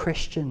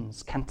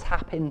Christians can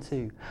tap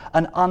into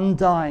an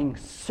undying,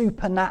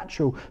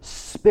 supernatural,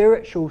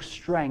 spiritual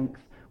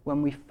strength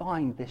when we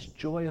find this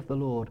joy of the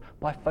Lord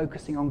by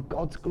focusing on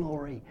God's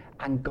glory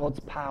and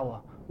God's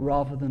power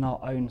rather than our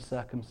own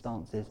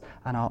circumstances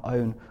and our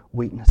own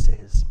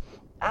weaknesses.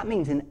 That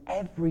means in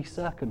every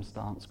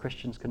circumstance,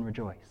 Christians can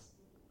rejoice.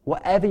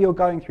 Whatever you're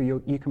going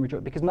through, you can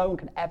rejoice, because no one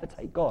can ever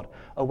take God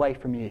away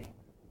from you.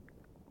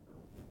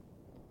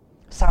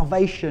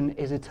 Salvation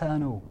is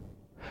eternal.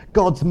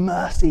 God's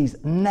mercies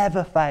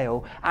never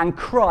fail, and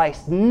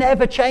Christ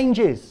never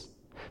changes.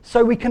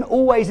 So we can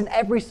always, in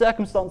every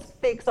circumstance,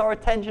 fix our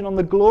attention on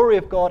the glory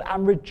of God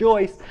and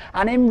rejoice.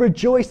 And in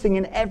rejoicing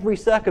in every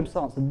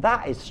circumstance,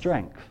 that is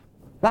strength.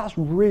 That's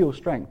real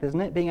strength,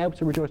 isn't it? Being able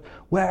to rejoice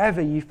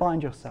wherever you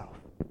find yourself.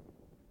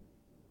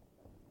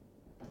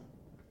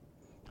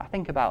 I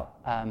think about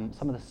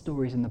some of the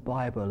stories in the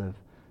Bible of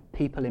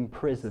people in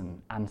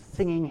prison and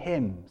singing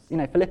hymns. You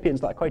know,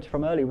 Philippians, that I quoted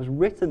from earlier, was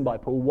written by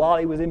Paul while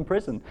he was in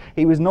prison.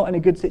 He was not in a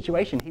good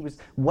situation. He was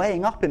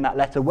weighing up in that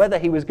letter whether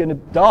he was going to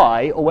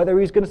die or whether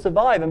he was going to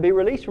survive and be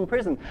released from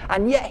prison.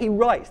 And yet he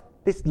writes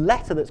this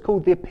letter that's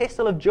called the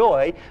Epistle of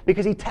Joy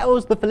because he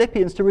tells the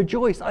Philippians to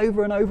rejoice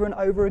over and over and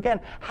over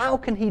again. How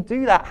can he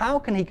do that? How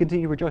can he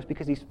continue to rejoice?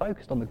 Because he's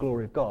focused on the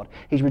glory of God.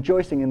 He's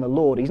rejoicing in the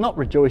Lord. He's not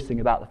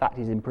rejoicing about the fact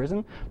he's in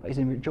prison, but he's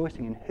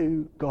rejoicing in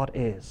who God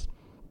is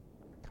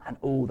and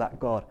all that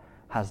God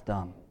has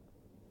done.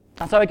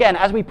 And so again,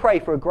 as we pray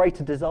for a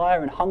greater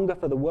desire and hunger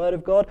for the Word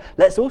of God,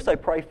 let's also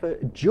pray for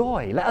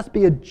joy. Let us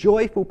be a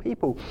joyful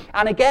people.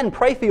 And again,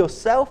 pray for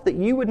yourself that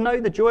you would know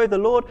the joy of the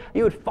Lord,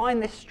 you would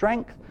find this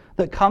strength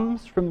that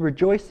comes from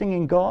rejoicing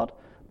in God,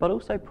 but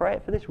also pray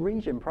it for this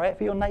region. Pray it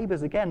for your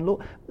neighbours again.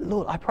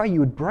 Lord, I pray you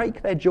would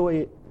break their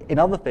joy in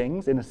other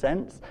things, in a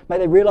sense. May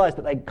they realise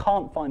that they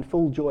can't find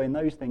full joy in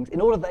those things, in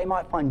order that they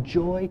might find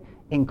joy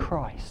in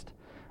Christ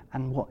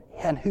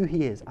and who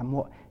he is and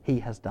what he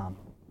has done.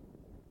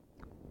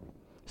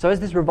 So as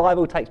this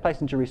revival takes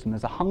place in Jerusalem,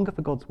 there's a hunger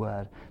for God's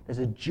word, there's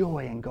a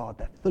joy in God,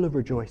 they're full of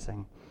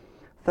rejoicing.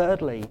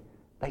 Thirdly,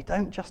 they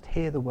don't just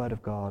hear the word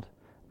of God,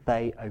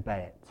 they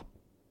obey it.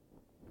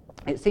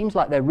 It seems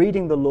like they're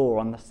reading the law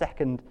on the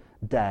second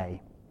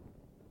day,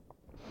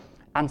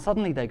 and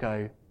suddenly they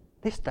go,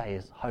 this day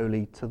is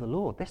holy to the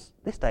Lord.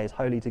 This day is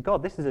holy to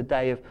God. This is a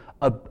day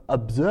of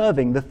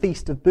observing the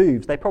Feast of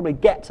Booths. They probably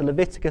get to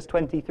Leviticus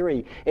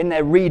 23 in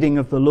their reading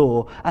of the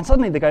law. And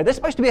suddenly they go, there's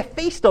supposed to be a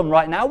feast on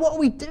right now. What are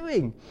we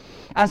doing?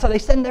 And so they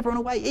send everyone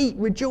away. Eat,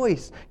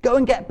 rejoice. Go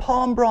and get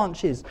palm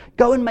branches.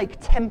 Go and make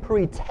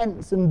temporary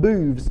tents and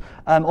booths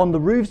on the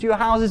roofs of your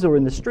houses or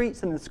in the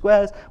streets and the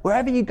squares.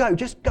 Wherever you go,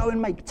 just go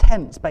and make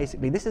tents,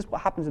 basically. This is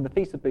what happens in the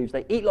Feast of Booths.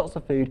 They eat lots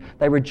of food,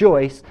 they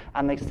rejoice,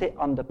 and they sit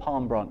under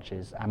palm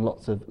branches and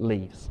lots of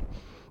leaves.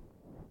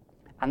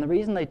 And the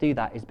reason they do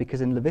that is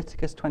because in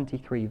Leviticus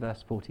 23,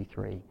 verse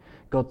 43,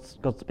 God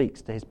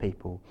speaks to his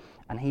people,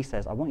 and he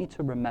says, I want you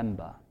to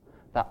remember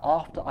that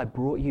after I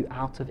brought you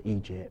out of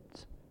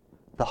Egypt,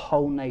 the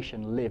whole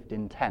nation lived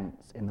in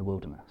tents in the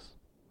wilderness.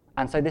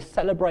 And so this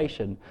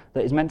celebration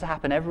that is meant to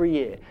happen every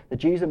year, the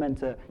Jews are meant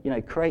to,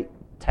 create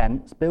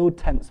tents, build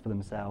tents for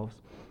themselves,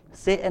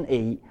 sit and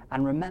eat,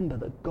 and remember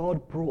that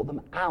God brought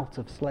them out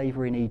of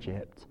slavery in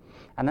Egypt.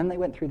 And then they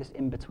went through this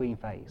in-between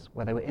phase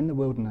where they were in the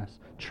wilderness,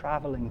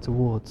 traveling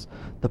towards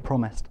the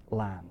promised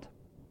land.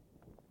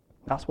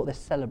 That's what this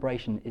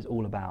celebration is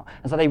all about.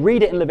 And so they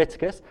read it in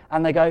Leviticus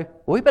and they go,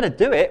 well, we better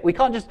do it. We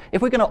can't just,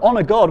 if we're going to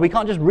honour God, we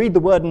can't just read the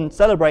word and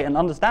celebrate and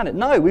understand it.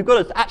 No, we've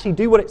got to actually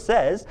do what it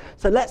says.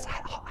 So let's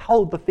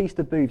hold the Feast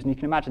of Booths. And you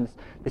can imagine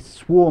this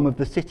swarm of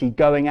the city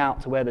going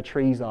out to where the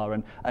trees are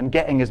and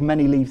getting as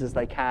many leaves as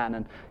they can.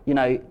 And,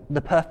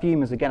 the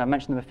perfumers, again, I've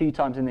mentioned them a few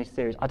times in this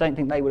series. I don't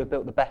think they would have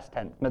built the best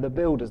tents. The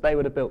builders, they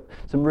would have built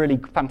some really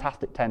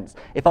fantastic tents.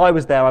 If I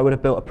was there, I would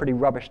have built a pretty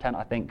rubbish tent,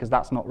 I think, because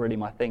that's not really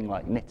my thing,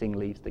 like knitting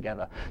leaves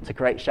together to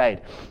create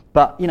shade.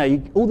 But,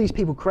 all these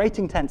people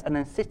creating tents and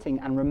then sitting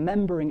and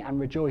remembering and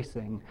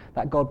rejoicing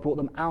that God brought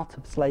them out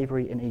of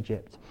slavery in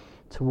Egypt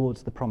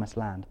towards the promised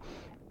land.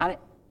 And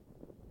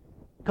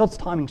God's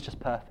timing's just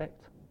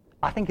perfect.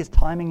 I think his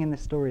timing in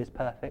this story is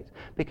perfect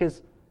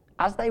because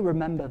as they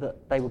remember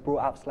that they were brought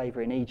out of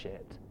slavery in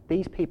Egypt,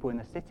 these people in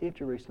the city of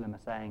Jerusalem are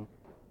saying,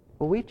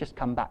 well, we've just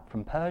come back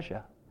from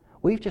Persia.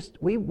 We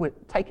were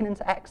taken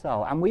into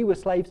exile and we were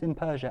slaves in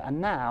Persia, and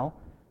now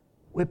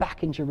we're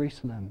back in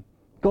Jerusalem.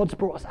 God's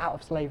brought us out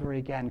of slavery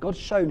again. God's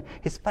shown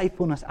his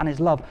faithfulness and his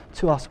love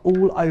to us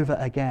all over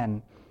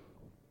again.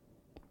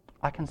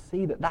 I can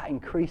see that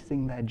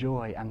increasing their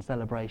joy and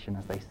celebration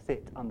as they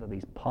sit under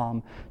these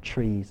palm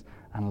trees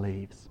and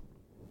leaves.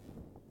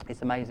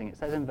 It's amazing. It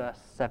says in verse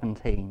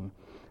 17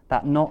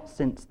 that not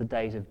since the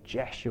days of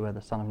Joshua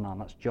the son of Nun,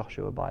 that's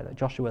Joshua by the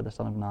Joshua the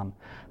son of Nun,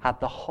 had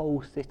the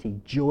whole city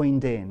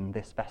joined in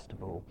this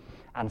festival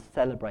and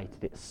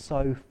celebrated it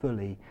so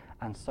fully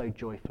and so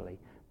joyfully.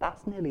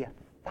 That's nearly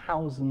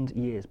 1,000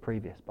 years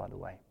previous, by the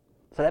way.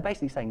 So they're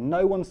basically saying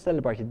no one's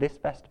celebrated this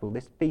festival,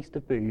 this Feast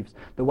of Booths,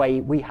 the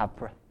way we have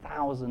for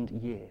 1,000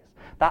 years.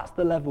 That's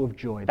the level of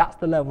joy. That's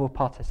the level of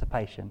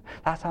participation.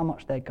 That's how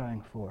much they're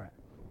going for it.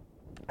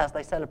 As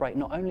they celebrate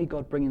not only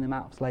God bringing them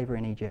out of slavery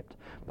in Egypt,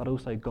 but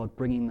also God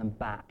bringing them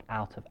back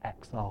out of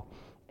exile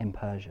in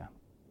Persia.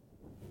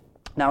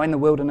 Now in the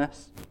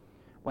wilderness,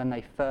 when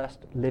they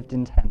first lived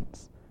in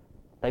tents,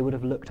 they would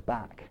have looked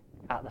back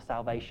at the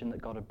salvation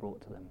that God had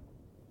brought to them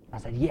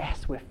and said,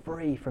 yes, we're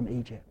free from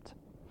Egypt.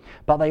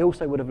 But they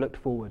also would have looked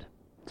forward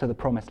to the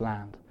promised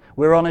land.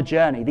 We're on a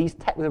journey.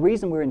 The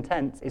reason we're in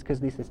tents is because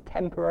this is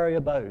temporary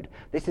abode.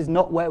 This is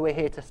not where we're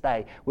here to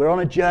stay. We're on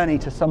a journey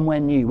to somewhere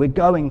new. We're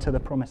going to the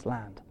promised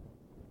land.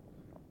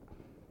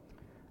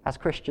 As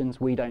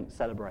Christians, we don't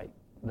celebrate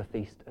the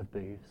Feast of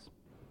Booths.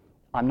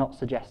 I'm not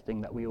suggesting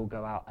that we all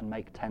go out and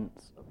make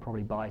tents,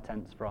 probably buy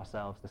tents for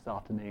ourselves this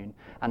afternoon,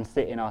 and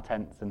sit in our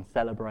tents and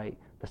celebrate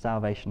the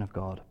salvation of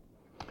God.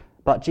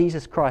 But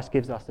Jesus Christ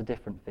gives us a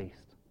different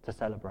feast to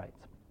celebrate.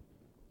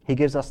 He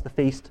gives us the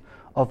feast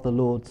of the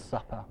Lord's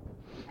Supper.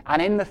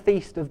 And in the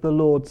feast of the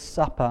Lord's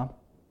Supper,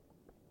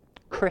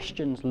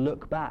 Christians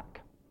look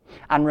back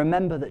and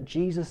remember that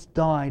Jesus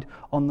died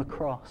on the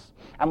cross.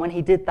 And when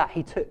he did that,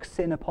 he took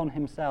sin upon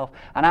himself.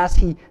 And as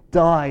he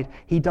died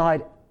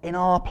in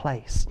our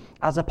place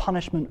as a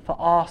punishment for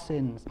our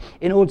sins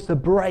in order to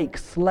break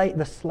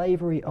the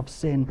slavery of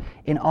sin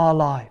in our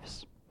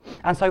lives.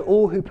 And so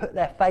all who put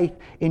their faith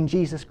in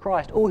Jesus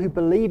Christ, all who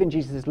believe in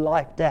Jesus'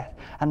 life, death,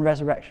 and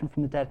resurrection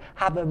from the dead,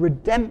 have a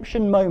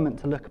redemption moment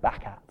to look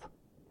back at.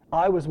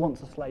 I was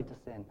once a slave to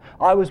sin.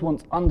 I was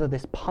once under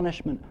this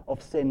punishment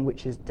of sin,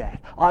 which is death.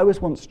 I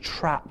was once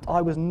trapped.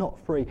 I was not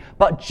free.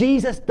 But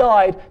Jesus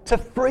died to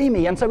free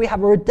me. And so we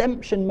have a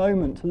redemption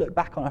moment to look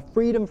back on, a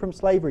freedom from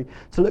slavery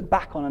to look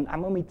back on.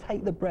 And when we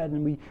take the bread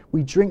and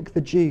we drink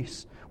the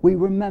juice, we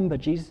remember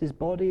Jesus'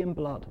 body and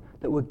blood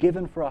that were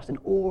given for us in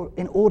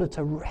order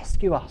to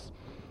rescue us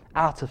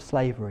out of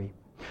slavery.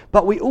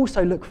 But we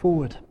also look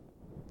forward.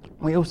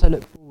 We also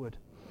look forward.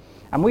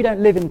 And we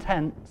don't live in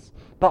tents,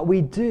 but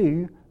we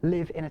do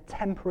live in a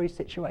temporary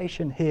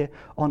situation here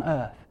on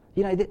earth.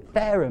 You know, that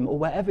Fareham or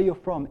wherever you're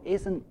from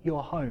isn't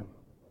your home.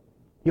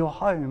 Your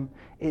home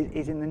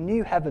is in the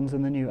new heavens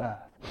and the new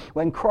earth,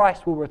 when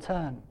Christ will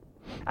return.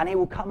 And he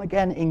will come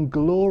again in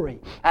glory,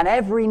 and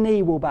every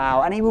knee will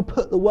bow, and he will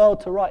put the world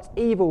to rights.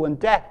 Evil and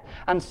death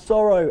and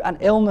sorrow and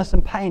illness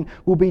and pain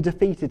will be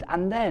defeated,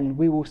 and then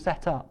we will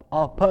set up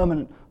our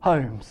permanent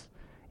homes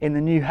in the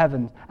new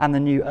heavens and the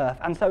new earth.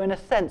 And so in a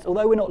sense,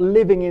 although we're not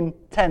living in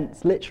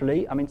tents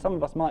literally, I mean some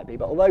of us might be,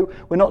 but although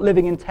we're not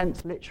living in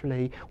tents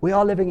literally, we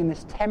are living in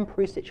this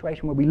temporary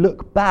situation where we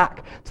look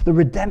back to the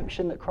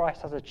redemption that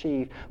Christ has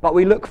achieved, but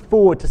we look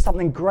forward to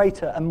something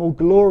greater and more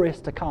glorious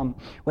to come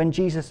when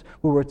Jesus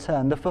will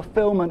return, the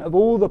fulfillment of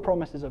all the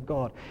promises of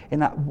God in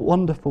that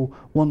wonderful,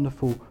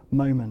 wonderful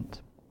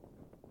moment.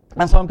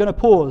 And so I'm going to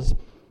pause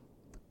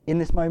in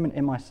this moment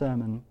in my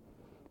sermon,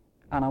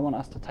 and I want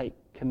us to take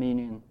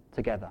communion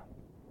together.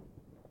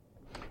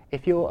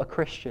 If you're a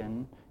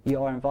Christian,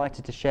 you are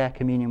invited to share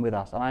communion with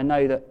us. And I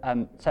know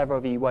that several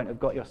of you won't have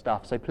got your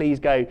stuff, so please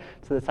go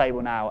to the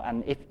table now.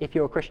 And if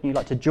you're a Christian, you'd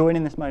like to join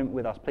in this moment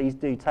with us, please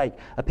do take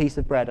a piece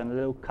of bread and a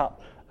little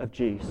cup of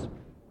juice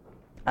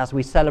as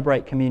we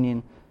celebrate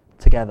communion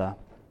together.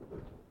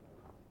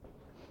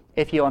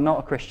 If you are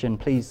not a Christian,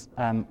 please,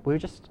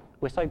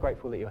 we're so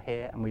grateful that you're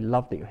here, and we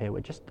love that you're here.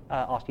 We just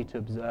ask you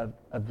to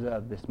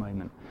observe this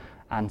moment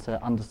and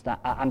to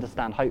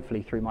understand,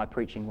 hopefully, through my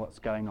preaching, what's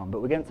going on. But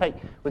we're going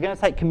to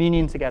take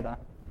communion together.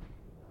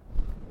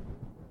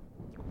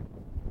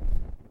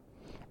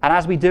 And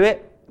as we do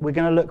it, we're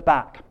going to look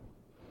back,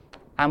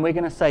 and we're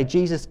going to say,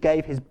 Jesus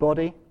gave his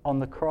body on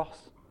the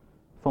cross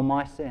for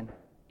my sin,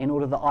 in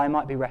order that I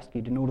might be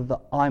rescued, in order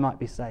that I might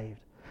be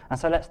saved. And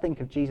so let's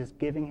think of Jesus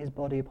giving his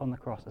body upon the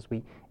cross as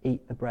we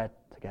eat the bread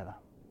together.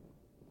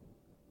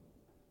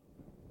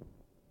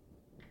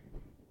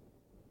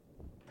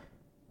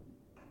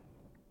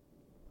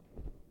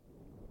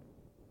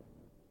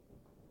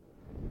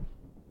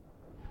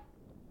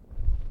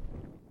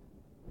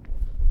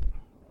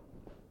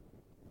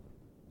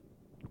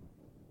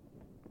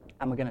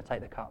 And we're going to take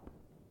the cup.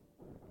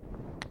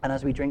 And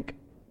as we drink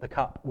the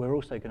cup, we're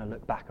also going to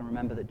look back and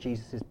remember that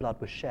Jesus'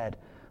 blood was shed,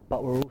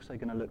 but we're also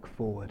going to look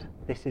forward.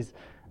 This is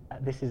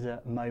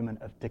a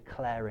moment of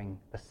declaring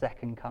the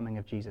second coming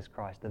of Jesus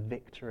Christ, the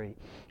victory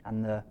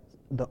and the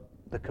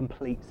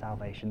complete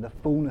salvation, the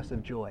fullness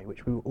of joy,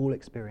 which we will all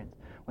experience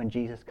when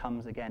Jesus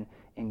comes again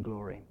in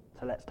glory.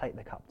 So let's take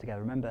the cup together.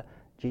 Remember,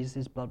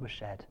 Jesus' blood was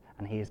shed,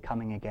 and he is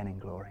coming again in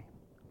glory.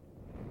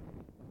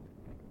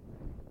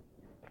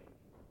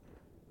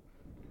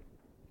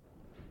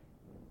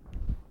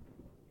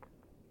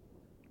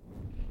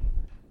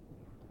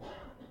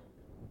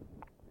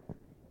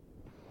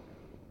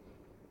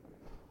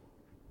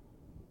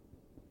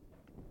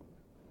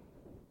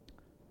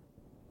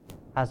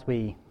 As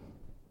we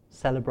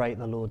celebrate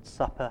the Lord's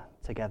Supper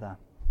together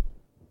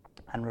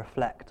and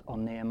reflect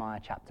on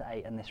Nehemiah chapter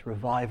 8 and this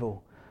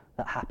revival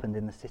that happened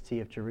in the city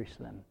of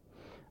Jerusalem,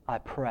 I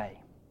pray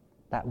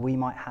that we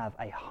might have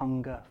a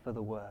hunger for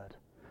the word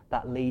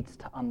that leads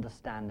to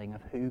understanding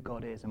of who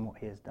God is and what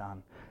he has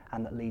done,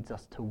 and that leads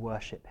us to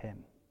worship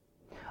him.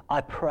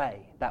 I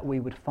pray that we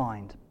would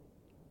find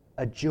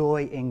a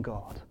joy in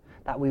God,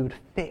 that we would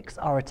fix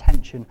our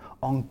attention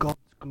on God's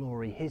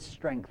glory, his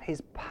strength,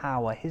 his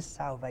power, his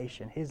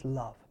salvation, his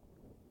love.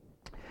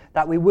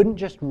 That we wouldn't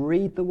just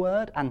read the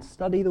word and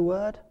study the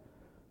word,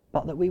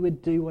 but that we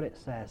would do what it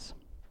says.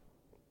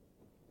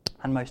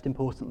 And most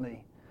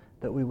importantly,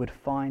 that we would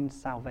find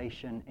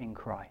salvation in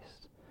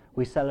Christ.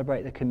 We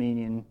celebrate the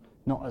communion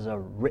not as a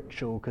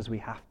ritual because we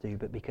have to,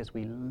 but because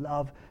we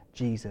love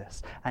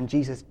Jesus. And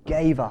Jesus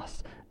gave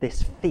us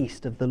this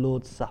feast of the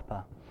Lord's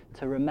Supper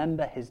to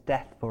remember his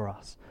death for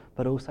us,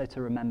 but also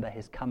to remember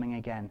his coming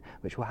again,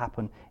 which will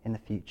happen in the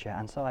future.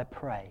 And so I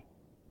pray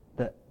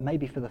that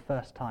maybe for the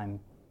first time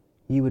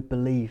you would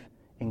believe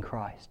in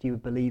Christ. You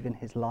would believe in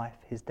his life,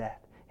 his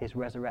death, his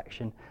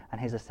resurrection, and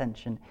his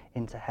ascension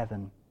into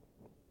heaven.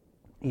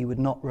 You would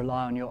not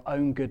rely on your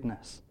own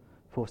goodness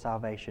for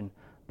salvation,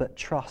 but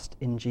trust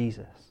in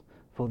Jesus.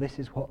 For this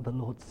is what the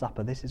Lord's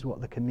Supper, this is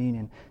what the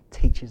communion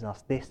teaches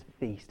us. This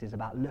feast is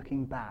about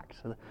looking back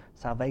to the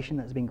salvation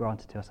that has been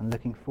granted to us and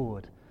looking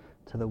forward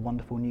to the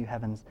wonderful new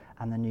heavens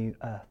and the new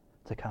earth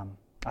to come.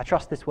 I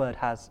trust this word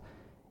has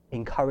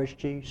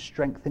encouraged you,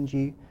 strengthened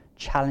you,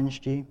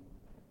 challenged you.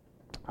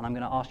 And I'm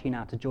going to ask you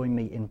now to join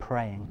me in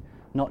praying,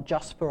 not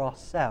just for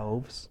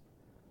ourselves,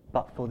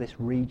 but for this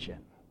region,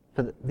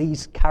 for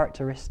these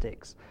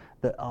characteristics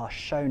that are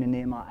shown in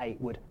Nehemiah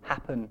 8 would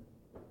happen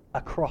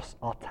across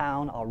our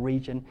town, our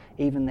region,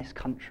 even this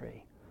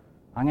country.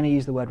 I'm going to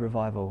use the word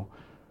revival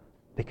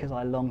because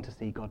I long to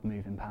see God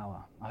move in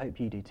power. I hope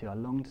you do too. I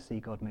long to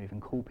see God move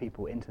and call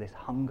people into this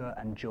hunger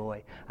and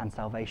joy and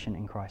salvation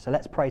in Christ. So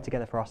let's pray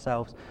together for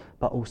ourselves,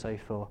 but also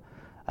for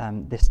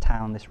this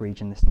town, this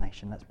region, this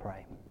nation. Let's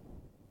pray.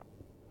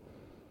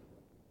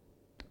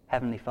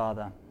 Heavenly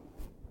Father,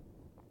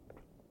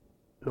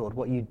 Lord,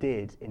 what you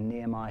did in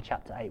Nehemiah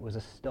chapter 8 was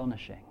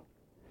astonishing.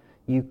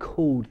 You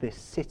called this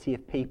city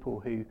of people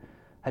who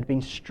had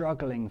been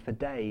struggling for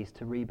days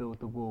to rebuild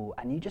the wall,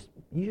 and you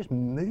just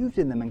moved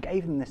in them and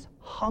gave them this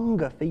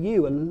hunger for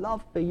you, a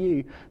love for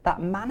you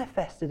that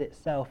manifested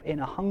itself in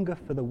a hunger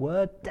for the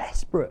word,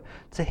 desperate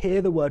to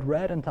hear the word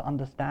read and to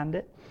understand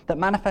it, that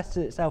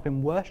manifested itself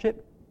in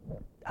worship,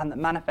 and that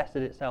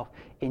manifested itself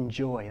in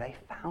joy. They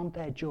found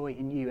their joy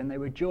in you, and they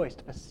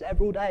rejoiced for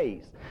several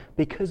days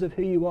because of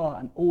who you are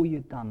and all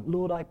you've done.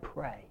 Lord, I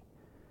pray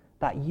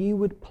that you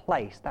would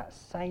place that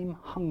same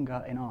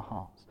hunger in our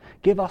hearts.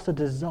 Give us a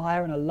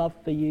desire and a love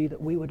for you,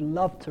 that we would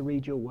love to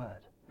read your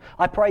word.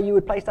 I pray you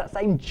would place that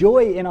same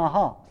joy in our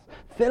hearts.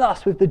 Fill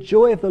us with the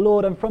joy of the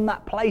Lord, and from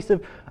that place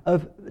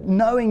of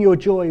knowing your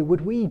joy, would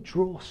we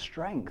draw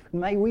strength.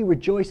 May we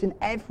rejoice in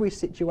every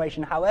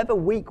situation, however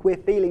weak we're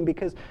feeling,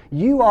 because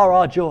you are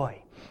our joy,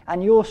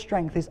 and your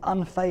strength is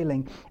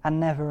unfailing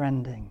and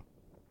never-ending.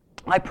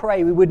 I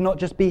pray we would not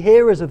just be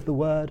hearers of the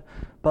word,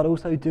 but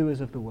also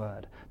doers of the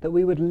word, that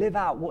we would live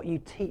out what you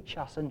teach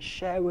us and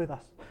share with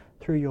us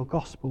through your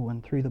gospel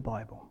and through the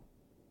Bible.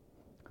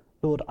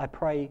 Lord, I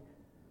pray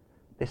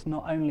this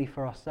not only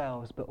for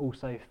ourselves, but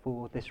also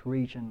for this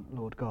region,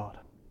 Lord God.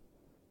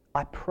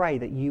 I pray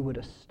that you would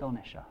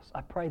astonish us. I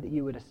pray that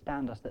you would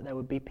astound us, that there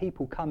would be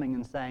people coming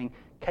and saying,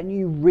 can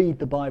you read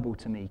the Bible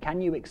to me?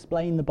 Can you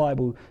explain the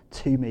Bible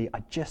to me?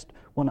 I just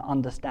want to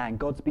understand.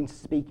 God's been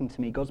speaking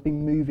to me. God's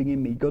been moving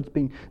in me. God's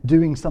been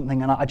doing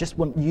something, and I just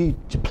want you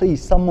to,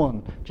 please,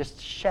 someone, just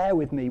share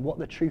with me what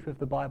the truth of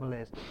the Bible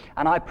is.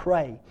 And I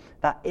pray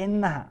that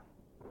in that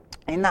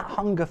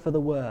hunger for the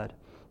word,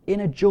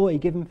 in a joy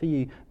given for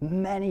you,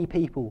 many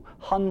people,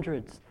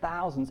 hundreds,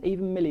 thousands,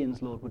 even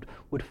millions, Lord,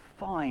 would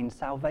find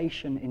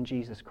salvation in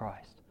Jesus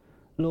Christ.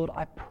 Lord,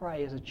 I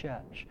pray as a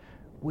church,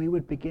 we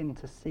would begin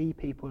to see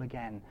people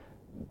again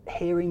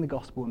hearing the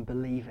gospel and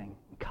believing,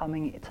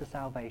 coming to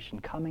salvation,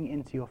 coming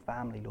into your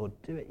family, Lord.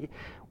 Do it.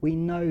 We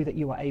know that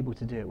you are able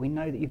to do it. We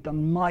know that you've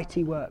done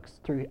mighty works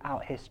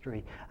throughout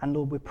history. And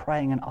Lord, we're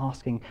praying and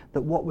asking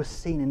that what was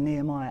seen in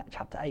Nehemiah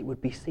chapter 8 would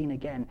be seen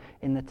again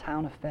in the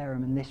town of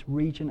Fareham, in this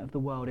region of the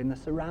world, in the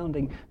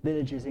surrounding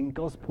villages, in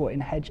Gosport, in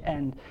Hedge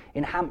End,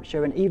 in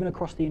Hampshire, and even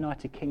across the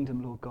United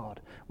Kingdom, Lord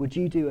God. Would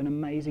you do an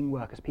amazing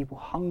work as people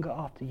hunger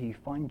after you,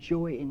 find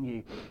joy in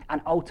you, and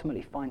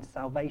ultimately find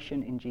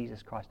salvation in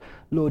Jesus Christ.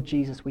 Lord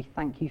Jesus, we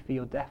thank you for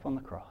your death on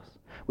the cross.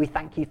 We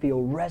thank you for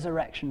your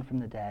resurrection from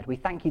the dead. We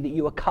thank you that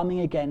you are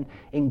coming again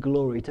in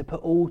glory to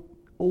put all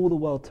the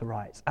world to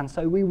rights. And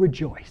so we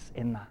rejoice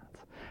in that.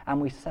 And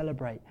we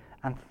celebrate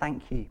and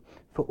thank you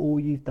for all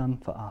you've done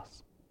for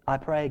us. I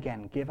pray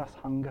again, give us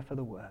hunger for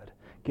the word.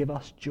 Give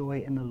us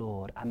joy in the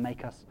Lord, and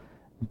make us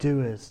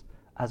doers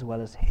as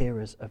well as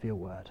hearers of your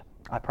word.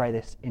 I pray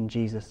this in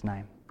Jesus'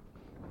 name.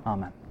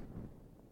 Amen.